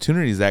the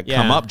opportunities that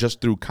come up just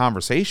through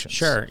conversations.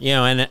 Sure.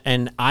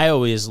 And I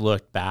always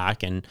looked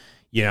back and,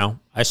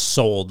 I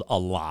sold a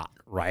lot.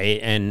 Right.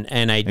 And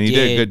you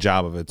did a good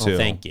job of it too. Well,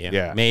 thank you.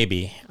 Yeah.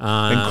 Maybe.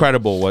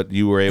 Incredible what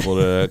you were able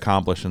to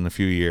accomplish in a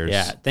few years.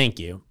 Yeah. Thank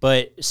you.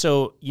 But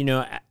so,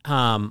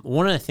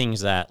 one of the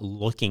things that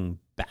looking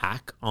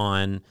back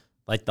on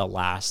like the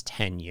last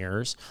 10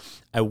 years,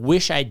 I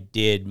wish I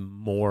did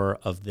more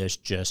of this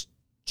just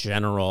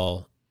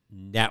general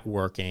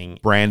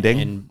networking,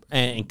 branding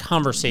and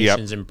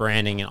conversations and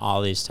branding and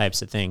all these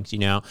types of things,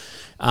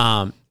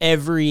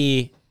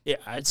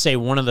 I'd say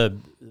one of the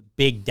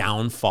big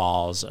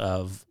downfalls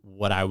of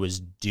what I was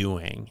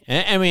doing.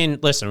 I mean,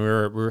 listen, we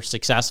were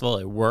successful.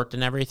 It worked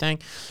and everything.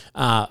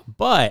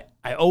 But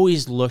I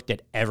always looked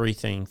at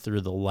everything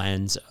through the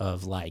lens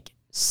of like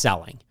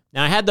selling.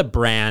 Now I had the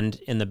brand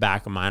in the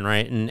back of mine,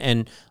 right?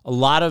 And a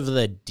lot of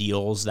the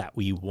deals that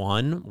we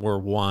won were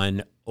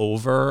won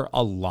over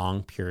a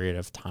long period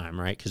of time,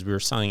 right? Because we were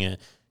selling a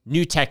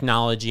new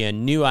technology, a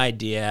new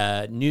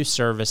idea, new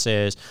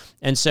services.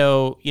 And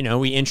so,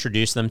 we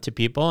introduced them to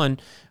people, and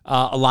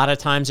a lot of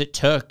times it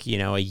took,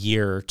 a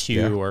year or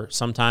two, or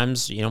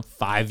sometimes,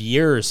 5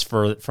 years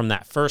from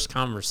that first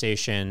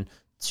conversation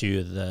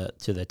to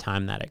the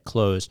time that it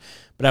closed.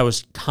 But I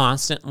was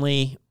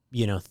constantly,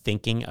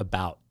 thinking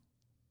about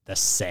the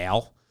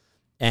sale.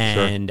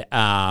 And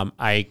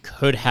I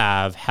could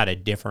have had a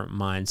different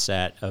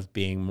mindset of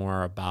being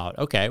more about,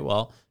 okay,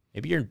 well,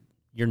 maybe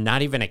you're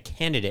not even a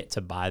candidate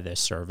to buy this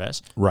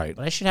service. Right.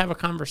 But I should have a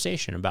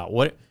conversation about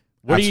what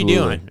are you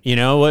doing?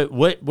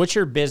 What's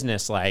your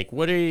business like?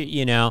 What are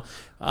you,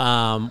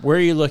 where are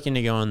you looking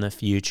to go in the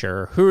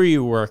future? Who are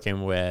you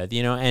working with?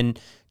 And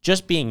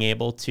just being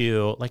able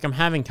to, like, I'm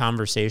having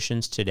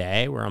conversations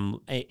today where I'm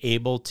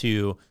able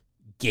to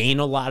gain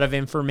a lot of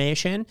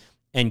information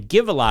and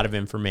give a lot of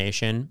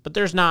information, but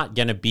there's not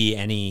going to be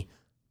any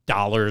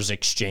dollars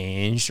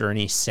exchanged or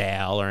any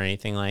sale or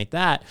anything like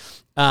that.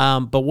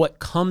 But what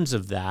comes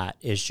of that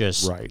is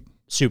just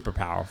super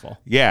powerful.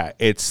 Yeah,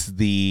 that's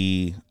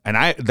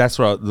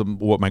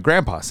what my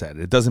grandpa said.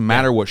 It doesn't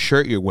matter what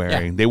shirt you're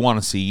wearing; they want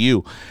to see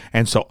you.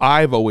 And so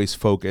I've always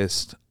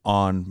focused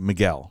on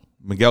Miguel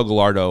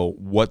Gallardo,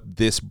 what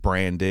this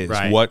brand is,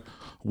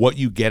 what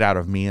you get out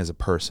of me as a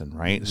person,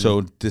 right? Mm-hmm.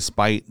 So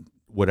despite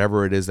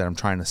whatever it is that I'm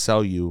trying to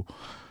sell you,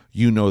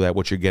 that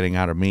what you're getting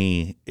out of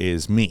me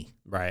is me,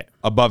 right?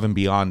 Above and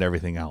beyond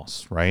everything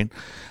else, right?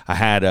 I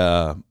had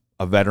a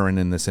veteran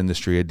in this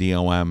industry, a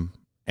DOM,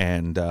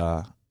 and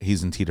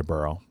he's in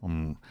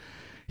Teterboro.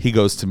 He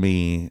goes to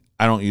me,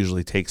 I don't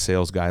usually take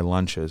sales guy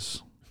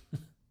lunches.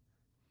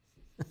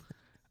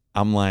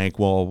 I'm like,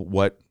 well,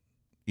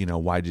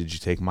 why did you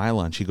take my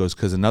lunch? He goes,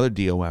 because another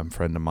DOM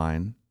friend of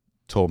mine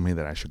told me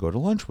that I should go to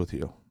lunch with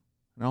you.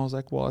 And I was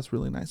like, well, that's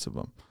really nice of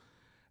him.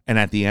 And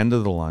at the end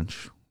of the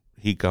lunch,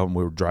 we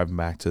were driving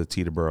back to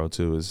Teterboro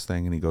to his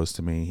thing, and he goes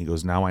to me, he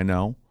goes, now I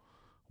know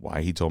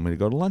why he told me to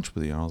go to lunch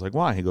with you. And I was like,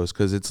 why? He goes,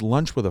 because it's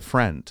lunch with a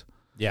friend.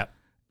 Yeah.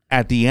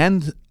 At the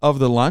end of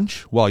the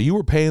lunch, while you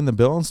were paying the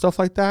bill and stuff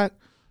like that,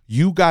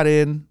 you got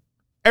in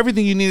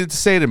everything you needed to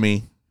say to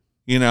me,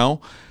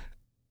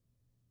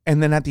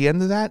 and then at the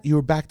end of that, you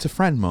were back to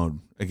friend mode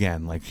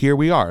again. Like, here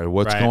we are.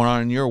 What's going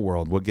on in your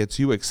world? What gets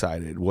you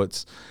excited?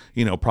 What's,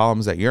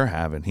 problems that you're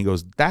having? He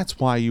goes, that's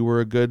why you were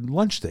a good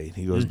lunch date.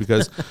 He goes,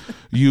 because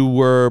you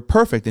were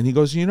perfect. And he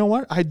goes, you know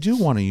what? I do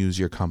want to use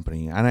your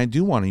company, and I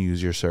do want to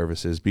use your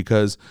services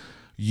because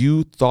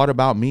you thought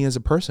about me as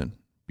a person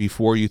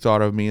before you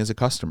thought of me as a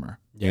customer,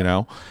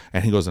 And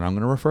he goes, and I'm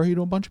going to refer you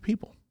to a bunch of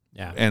people.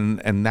 Yeah.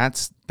 And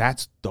that's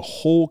the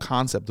whole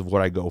concept of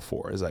what I go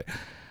for is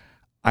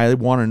I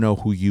want to know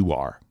who you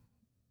are.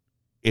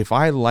 If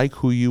I like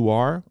who you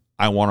are,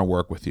 I want to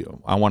work with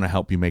you. I want to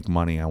help you make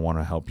money. I want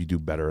to help you do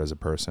better as a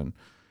person.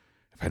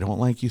 If I don't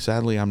like you,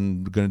 sadly,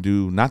 I'm going to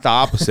do not the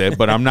opposite,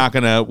 but I'm not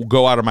going to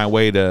go out of my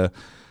way to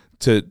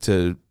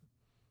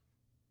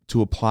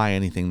apply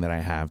anything that I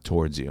have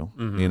towards you.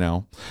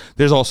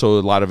 There's also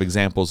a lot of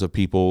examples of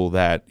people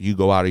that you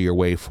go out of your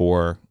way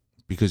for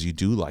because you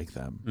do like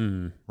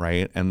them,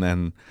 right? And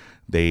then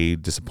they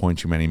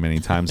disappoint you many, many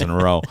times in a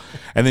row.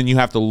 And then you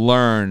have to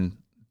learn,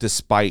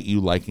 despite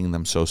you liking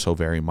them so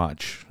very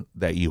much,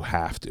 that you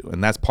have to.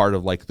 And that's part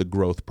of like the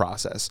growth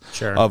process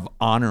of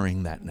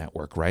honoring that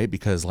network, right?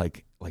 Because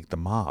like the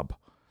mob,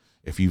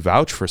 if you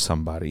vouch for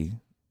somebody,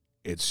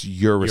 it's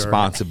your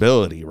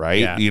responsibility,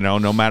 right? Yeah.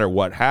 No matter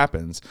what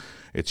happens,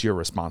 it's your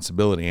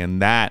responsibility.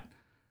 And that,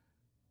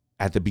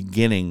 at the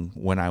beginning,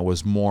 when I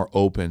was more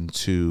open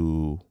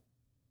to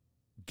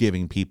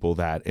giving people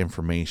that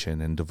information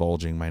and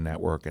divulging my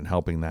network and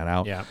helping that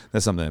out,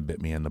 that's something that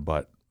bit me in the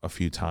butt a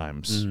few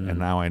times. And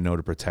now I know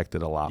to protect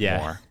it a lot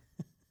more.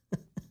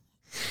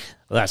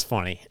 Well, that's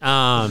funny.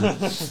 I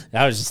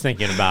was just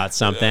thinking about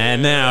something.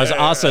 And then I was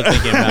also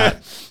thinking about,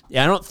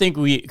 I don't think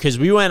because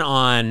we went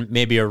on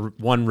maybe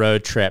one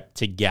road trip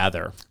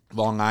together.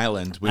 Long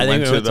Island. We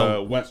went to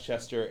the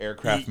Westchester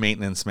Aircraft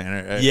Maintenance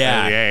Manager.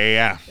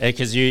 Yeah.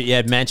 Because you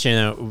had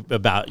mentioned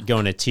about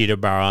going to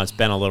Teterboro. It's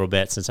been a little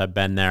bit since I've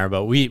been there,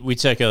 but we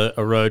took a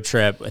road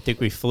trip. I think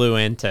we flew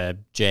into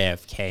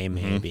JFK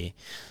maybe,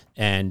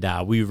 and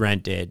we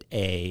rented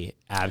a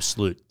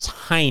absolute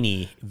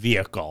tiny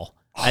vehicle.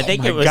 I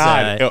think it was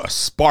a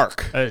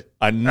Spark, a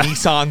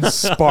Nissan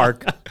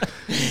Spark,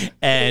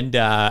 and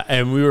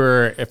we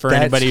were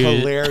anybody who's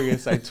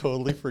hilarious. I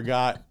totally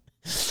forgot.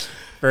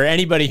 For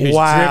anybody who's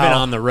driven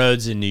on the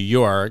roads in New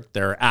York,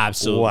 they're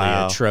absolutely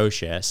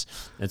atrocious.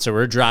 And so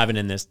we're driving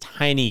in this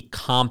tiny,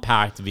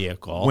 compact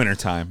vehicle.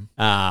 Wintertime.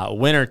 And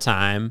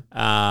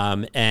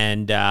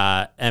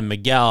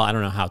Miguel, I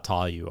don't know how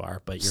tall you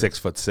are, but you're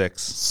 6'6".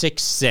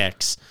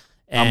 6'6".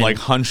 I'm like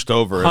hunched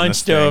over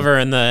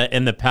in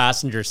the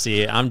passenger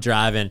seat. I'm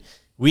driving.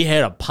 We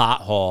hit a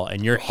pothole,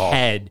 and your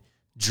head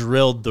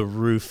drilled the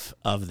roof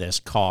of this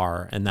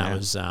car, and that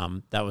was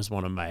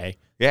one of my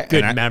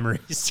good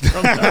memories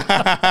from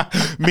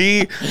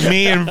me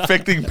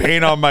inflicting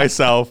pain on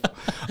myself.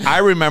 I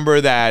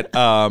remember that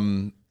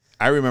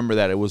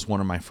it was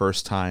one of my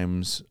first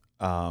times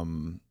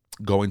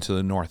going to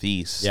the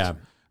Northeast,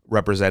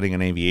 representing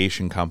an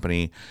aviation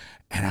company,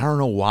 and I don't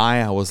know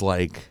why I was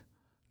like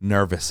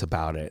nervous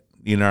about it.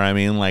 You know what I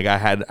mean? Like I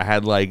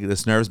had like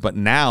this nerves, but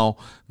now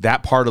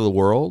that part of the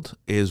world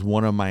is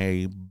one of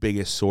my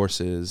biggest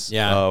sources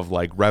of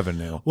like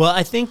revenue. Well,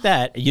 I think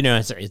that,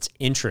 it's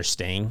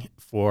interesting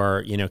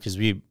for, because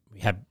we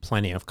had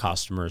plenty of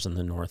customers in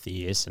the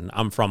Northeast, and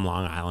I'm from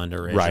Long Island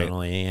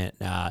originally.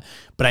 Right.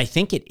 But I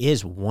think it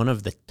is one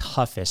of the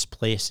toughest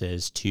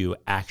places to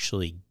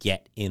actually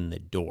get in the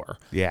door.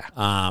 Yeah.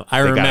 I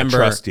remember.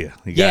 Trust you.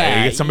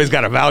 Somebody's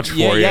got to vouch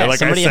for you. Like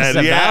somebody I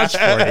said, has to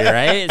vouch for you,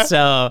 right?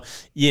 So,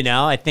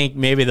 I think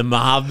maybe the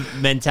mob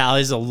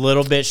mentality is a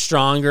little bit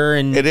stronger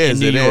in New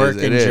York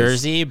and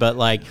Jersey, but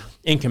like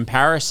in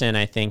comparison,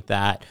 I think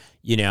that,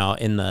 in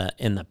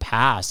the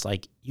past,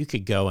 like you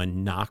could go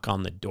and knock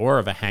on the door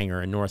of a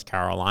hangar in North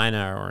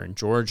Carolina or in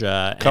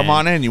Georgia. Come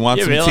on in. You want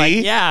some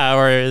tea? Like,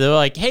 or they're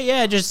like,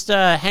 hey, just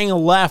hang a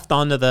left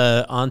onto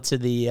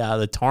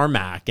the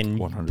tarmac and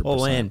 100%.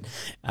 Pull in.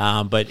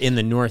 But in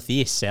the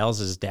Northeast,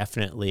 sales is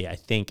definitely, I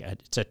think,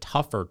 it's a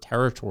tougher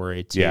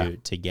territory to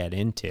get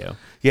into.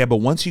 Yeah, but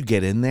once you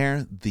get in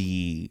there,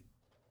 the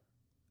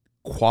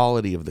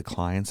quality of the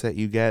clients that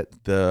you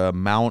get, the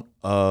amount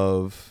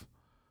of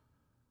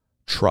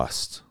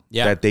trust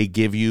that they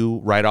give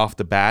you right off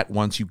the bat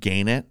once you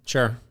gain it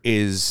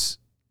is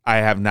I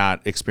have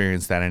not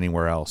experienced that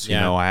anywhere else. You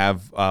know, I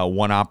have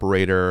one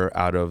operator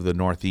out of the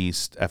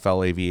Northeast,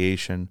 FL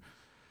Aviation.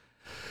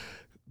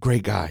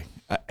 Great guy.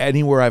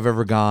 Anywhere I've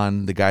ever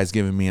gone, the guy's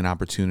given me an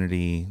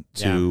opportunity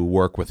to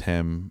work with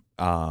him.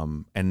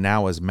 And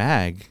now as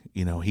Mag,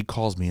 you know, he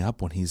calls me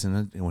up when he's in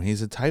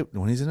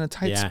a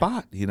tight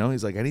spot. You know,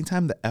 he's like,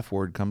 anytime the F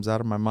word comes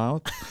out of my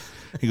mouth,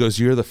 he goes,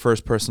 you're the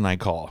first person I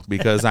call,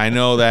 because I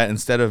know that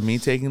instead of me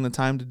taking the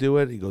time to do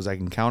it, he goes, I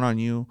can count on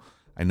you.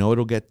 I know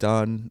it'll get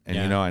done, and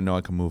you know, I know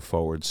I can move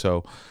forward.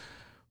 So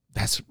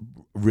that's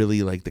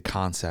really like the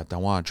concept. I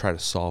want to try to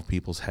solve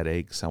people's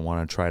headaches. I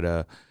want to try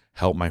to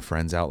help my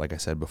friends out, like I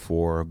said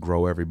before,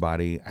 grow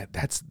everybody.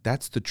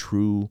 That's the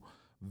true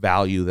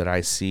value that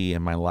I see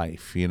in my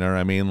life. You know what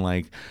I mean?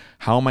 Like,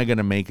 how am I going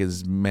to make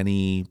as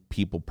many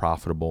people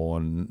profitable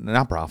and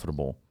not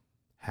profitable,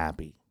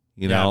 happy?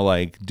 You know,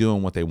 like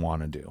doing what they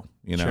want to do.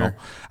 You know, sure.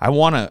 I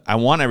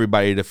want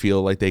everybody to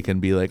feel like they can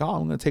be like, oh,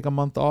 I'm going to take a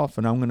month off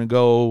and I'm going to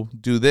go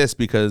do this,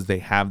 because they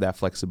have that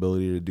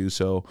flexibility to do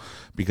so,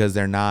 because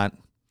they're not.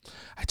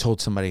 I told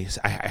somebody,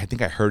 I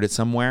think I heard it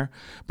somewhere,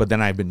 but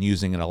then I've been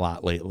using it a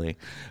lot lately.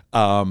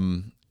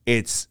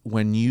 It's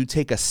when you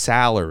take a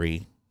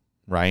salary,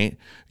 right?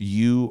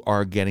 You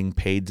are getting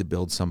paid to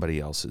build somebody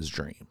else's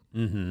dream.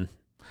 Mm-hmm.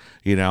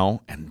 You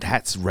know, and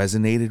that's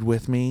resonated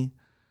with me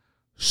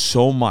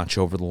so much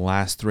over the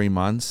last 3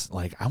 months.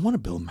 Like, I want to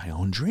build my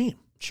own dream.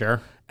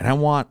 Sure. And I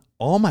want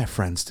all my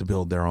friends to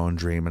build their own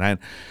dream. And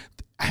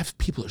I have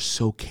people who are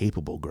so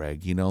capable,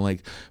 Greg, you know,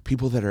 like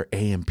people that are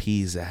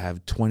AMPs that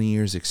have 20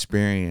 years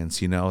experience,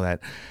 you know,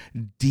 that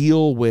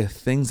deal with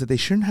things that they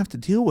shouldn't have to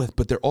deal with,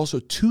 but they're also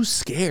too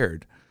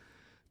scared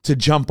to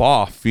jump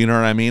off, you know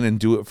what I mean, and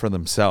do it for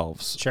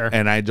themselves. Sure.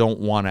 And I don't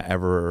want to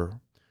ever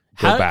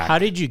go back. How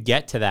did you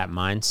get to that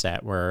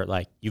mindset where,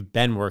 like, you've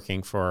been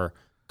working for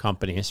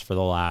companies for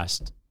the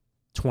last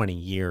 20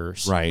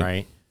 years,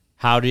 right?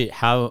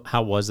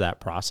 How was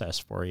that process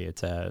for you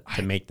to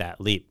make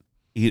that leap?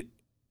 It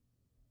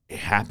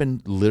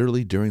happened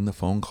literally during the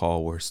phone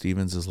call where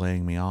Stevens is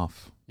laying me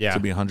off. Yeah. To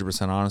be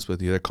 100% honest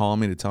with you, they're calling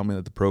me to tell me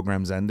that the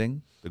program's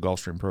ending, the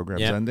Gulfstream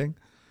program's ending,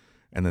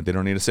 and that they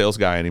don't need a sales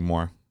guy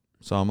anymore.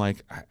 So I'm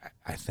like,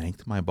 I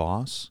thanked my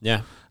boss.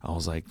 Yeah. I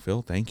was like,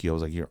 Phil, thank you. I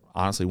was like, you're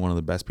honestly one of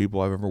the best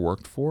people I've ever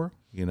worked for,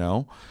 you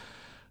know?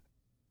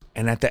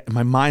 And at that,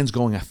 my mind's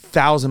going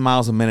 1,000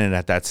 miles a minute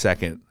at that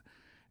second.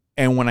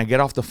 And when I get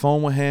off the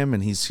phone with him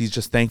and he's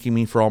just thanking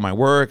me for all my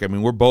work, I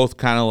mean, we're both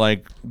kind of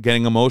like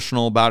getting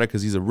emotional about it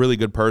because he's a really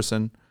good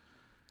person.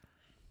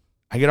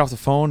 I get off the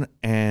phone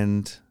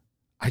and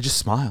I just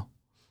smile.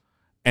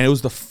 And it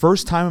was the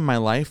first time in my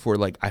life where,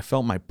 like, I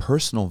felt my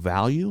personal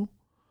value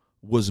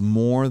was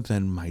more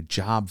than my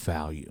job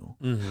value.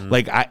 Mm-hmm.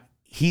 Like,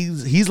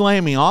 he's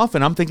laying me off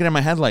and I'm thinking in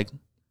my head, like,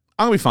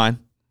 I'm gonna be fine.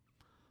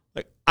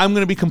 Like, I'm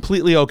gonna be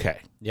completely okay.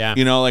 Yeah.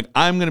 You know, like,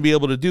 I'm gonna be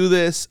able to do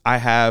this. I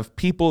have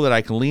people that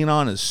I can lean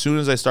on as soon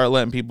as I start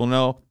letting people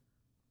know.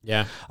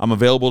 Yeah. I'm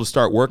available to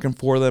start working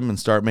for them and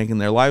start making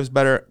their lives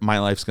better. My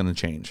life's gonna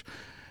change.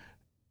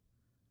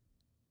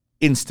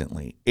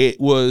 Instantly. It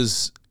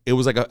was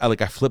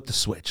like I flipped the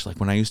switch.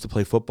 Like, when I used to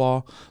play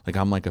football, like,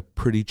 I'm like a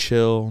pretty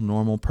chill,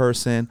 normal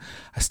person.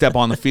 I step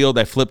on the field,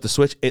 I flip the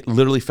switch. It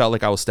literally felt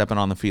like I was stepping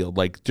on the field.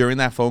 Like, during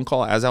that phone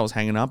call, as I was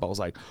hanging up, I was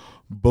like,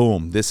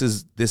 boom, this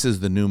is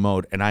the new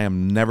mode. And I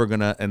am never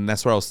gonna, and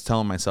that's what I was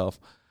telling myself,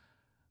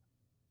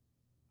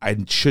 I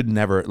should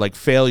never, like,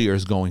 failure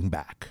is going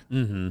back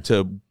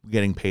to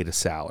getting paid a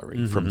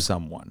salary from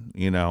someone,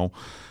 you know,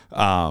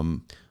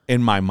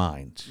 in my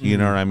mind, you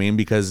know what I mean?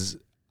 Because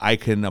I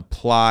can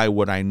apply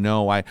what I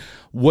know. I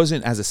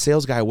wasn't, as a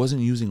sales guy, I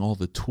wasn't using all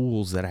the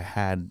tools that I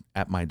had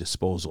at my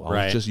disposal.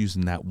 I was just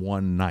using that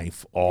one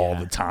knife all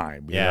the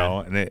time, you know,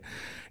 and it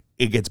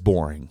gets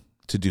boring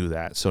to do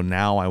that. So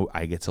now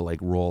I get to, like,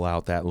 roll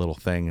out that little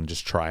thing and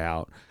just try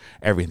out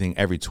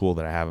every tool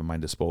that I have at my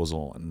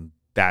disposal. And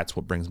that's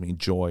what brings me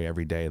joy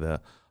every day,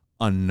 the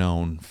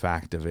unknown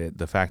fact of it,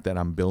 the fact that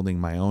I'm building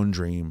my own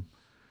dream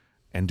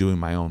and doing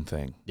my own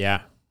thing.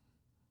 Yeah.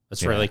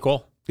 That's really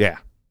cool. Yeah.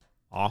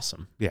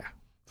 Awesome. Yeah.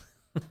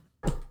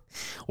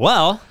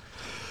 Well,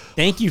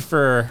 thank you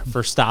for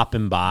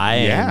stopping by.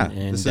 Yeah.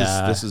 And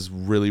this is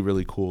really,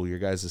 really cool. Your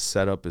guys'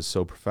 setup is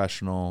so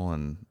professional,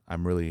 and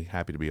I'm really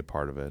happy to be a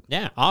part of it.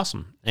 Yeah.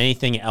 Awesome.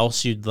 Anything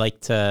else you'd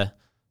like to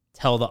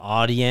tell the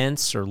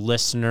audience or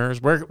listeners?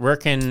 Where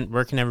can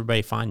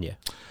everybody find you?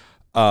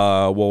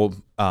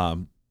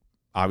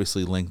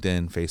 Obviously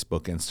LinkedIn,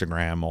 Facebook,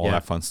 Instagram, all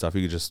that fun stuff.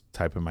 You could just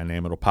type in my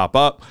name, it'll pop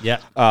up. Yeah.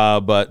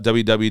 But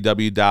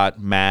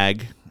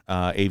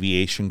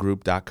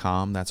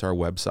www.magaviationgroup.com, that's our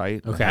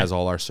website. Okay. It has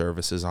all our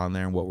services on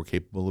there and what we're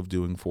capable of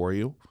doing for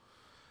you.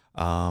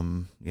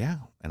 Yeah,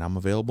 and I'm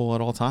available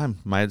at all time.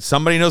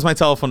 Somebody knows my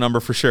telephone number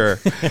for sure,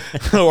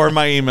 or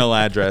my email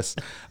address,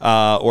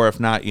 or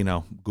if not, you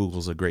know,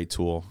 Google's a great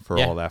tool for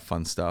all that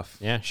fun stuff.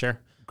 Yeah, sure.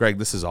 Greg,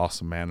 this is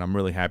awesome, man. I'm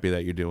really happy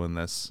that you're doing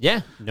this.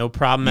 Yeah, no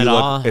problem at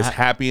all. As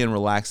happy and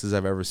relaxed as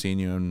I've ever seen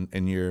you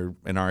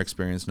in our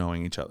experience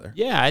knowing each other.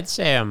 Yeah, I'd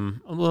say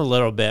I'm a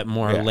little bit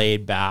more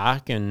laid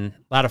back and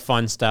a lot of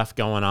fun stuff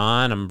going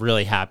on. I'm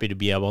really happy to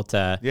be able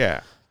to.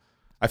 Yeah.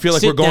 I feel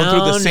like we're going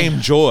through the same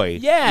joy.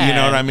 Yeah. You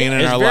know what I mean?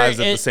 In our lives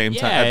at the same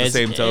time, at the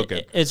same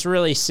token. It's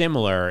really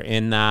similar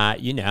in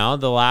that, you know,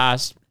 the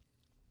last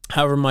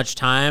however much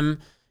time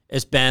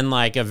It's been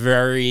like a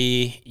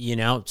very,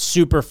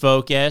 super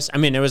focused. I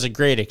mean, it was a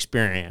great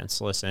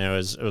experience. Listen, it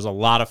was a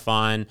lot of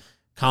fun,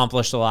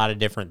 accomplished a lot of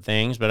different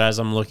things. But as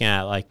I'm looking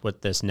at like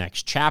what this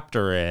next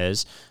chapter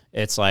is,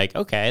 it's like,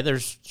 okay,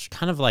 there's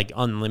kind of like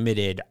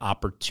unlimited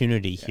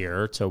opportunity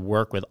here to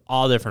work with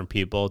all different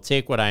people,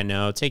 take what I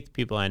know, take the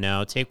people I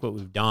know, take what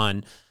we've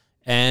done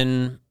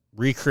and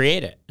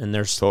recreate it. And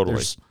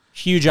there's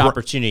huge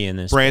opportunity in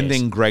this. Branding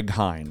space. Greg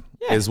Hein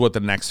is what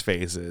the next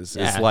phase is.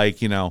 It's like,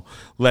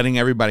 letting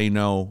everybody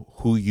know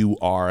who you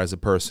are as a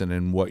person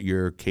and what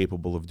you're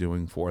capable of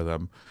doing for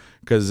them.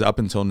 Because up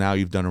until now,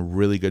 you've done a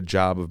really good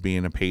job of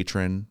being a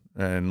patron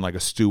and like a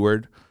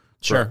steward.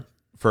 Sure.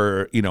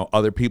 For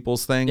other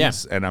people's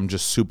things, and I'm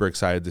just super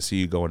excited to see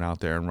you going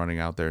out there and running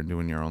out there and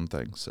doing your own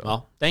thing. So,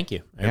 well, thank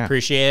you. I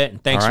appreciate it,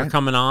 and thanks for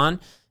coming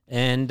on.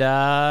 And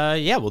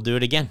we'll do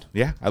it again.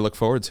 Yeah, I look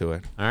forward to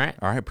it. All right,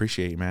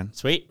 appreciate you, man.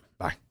 Sweet.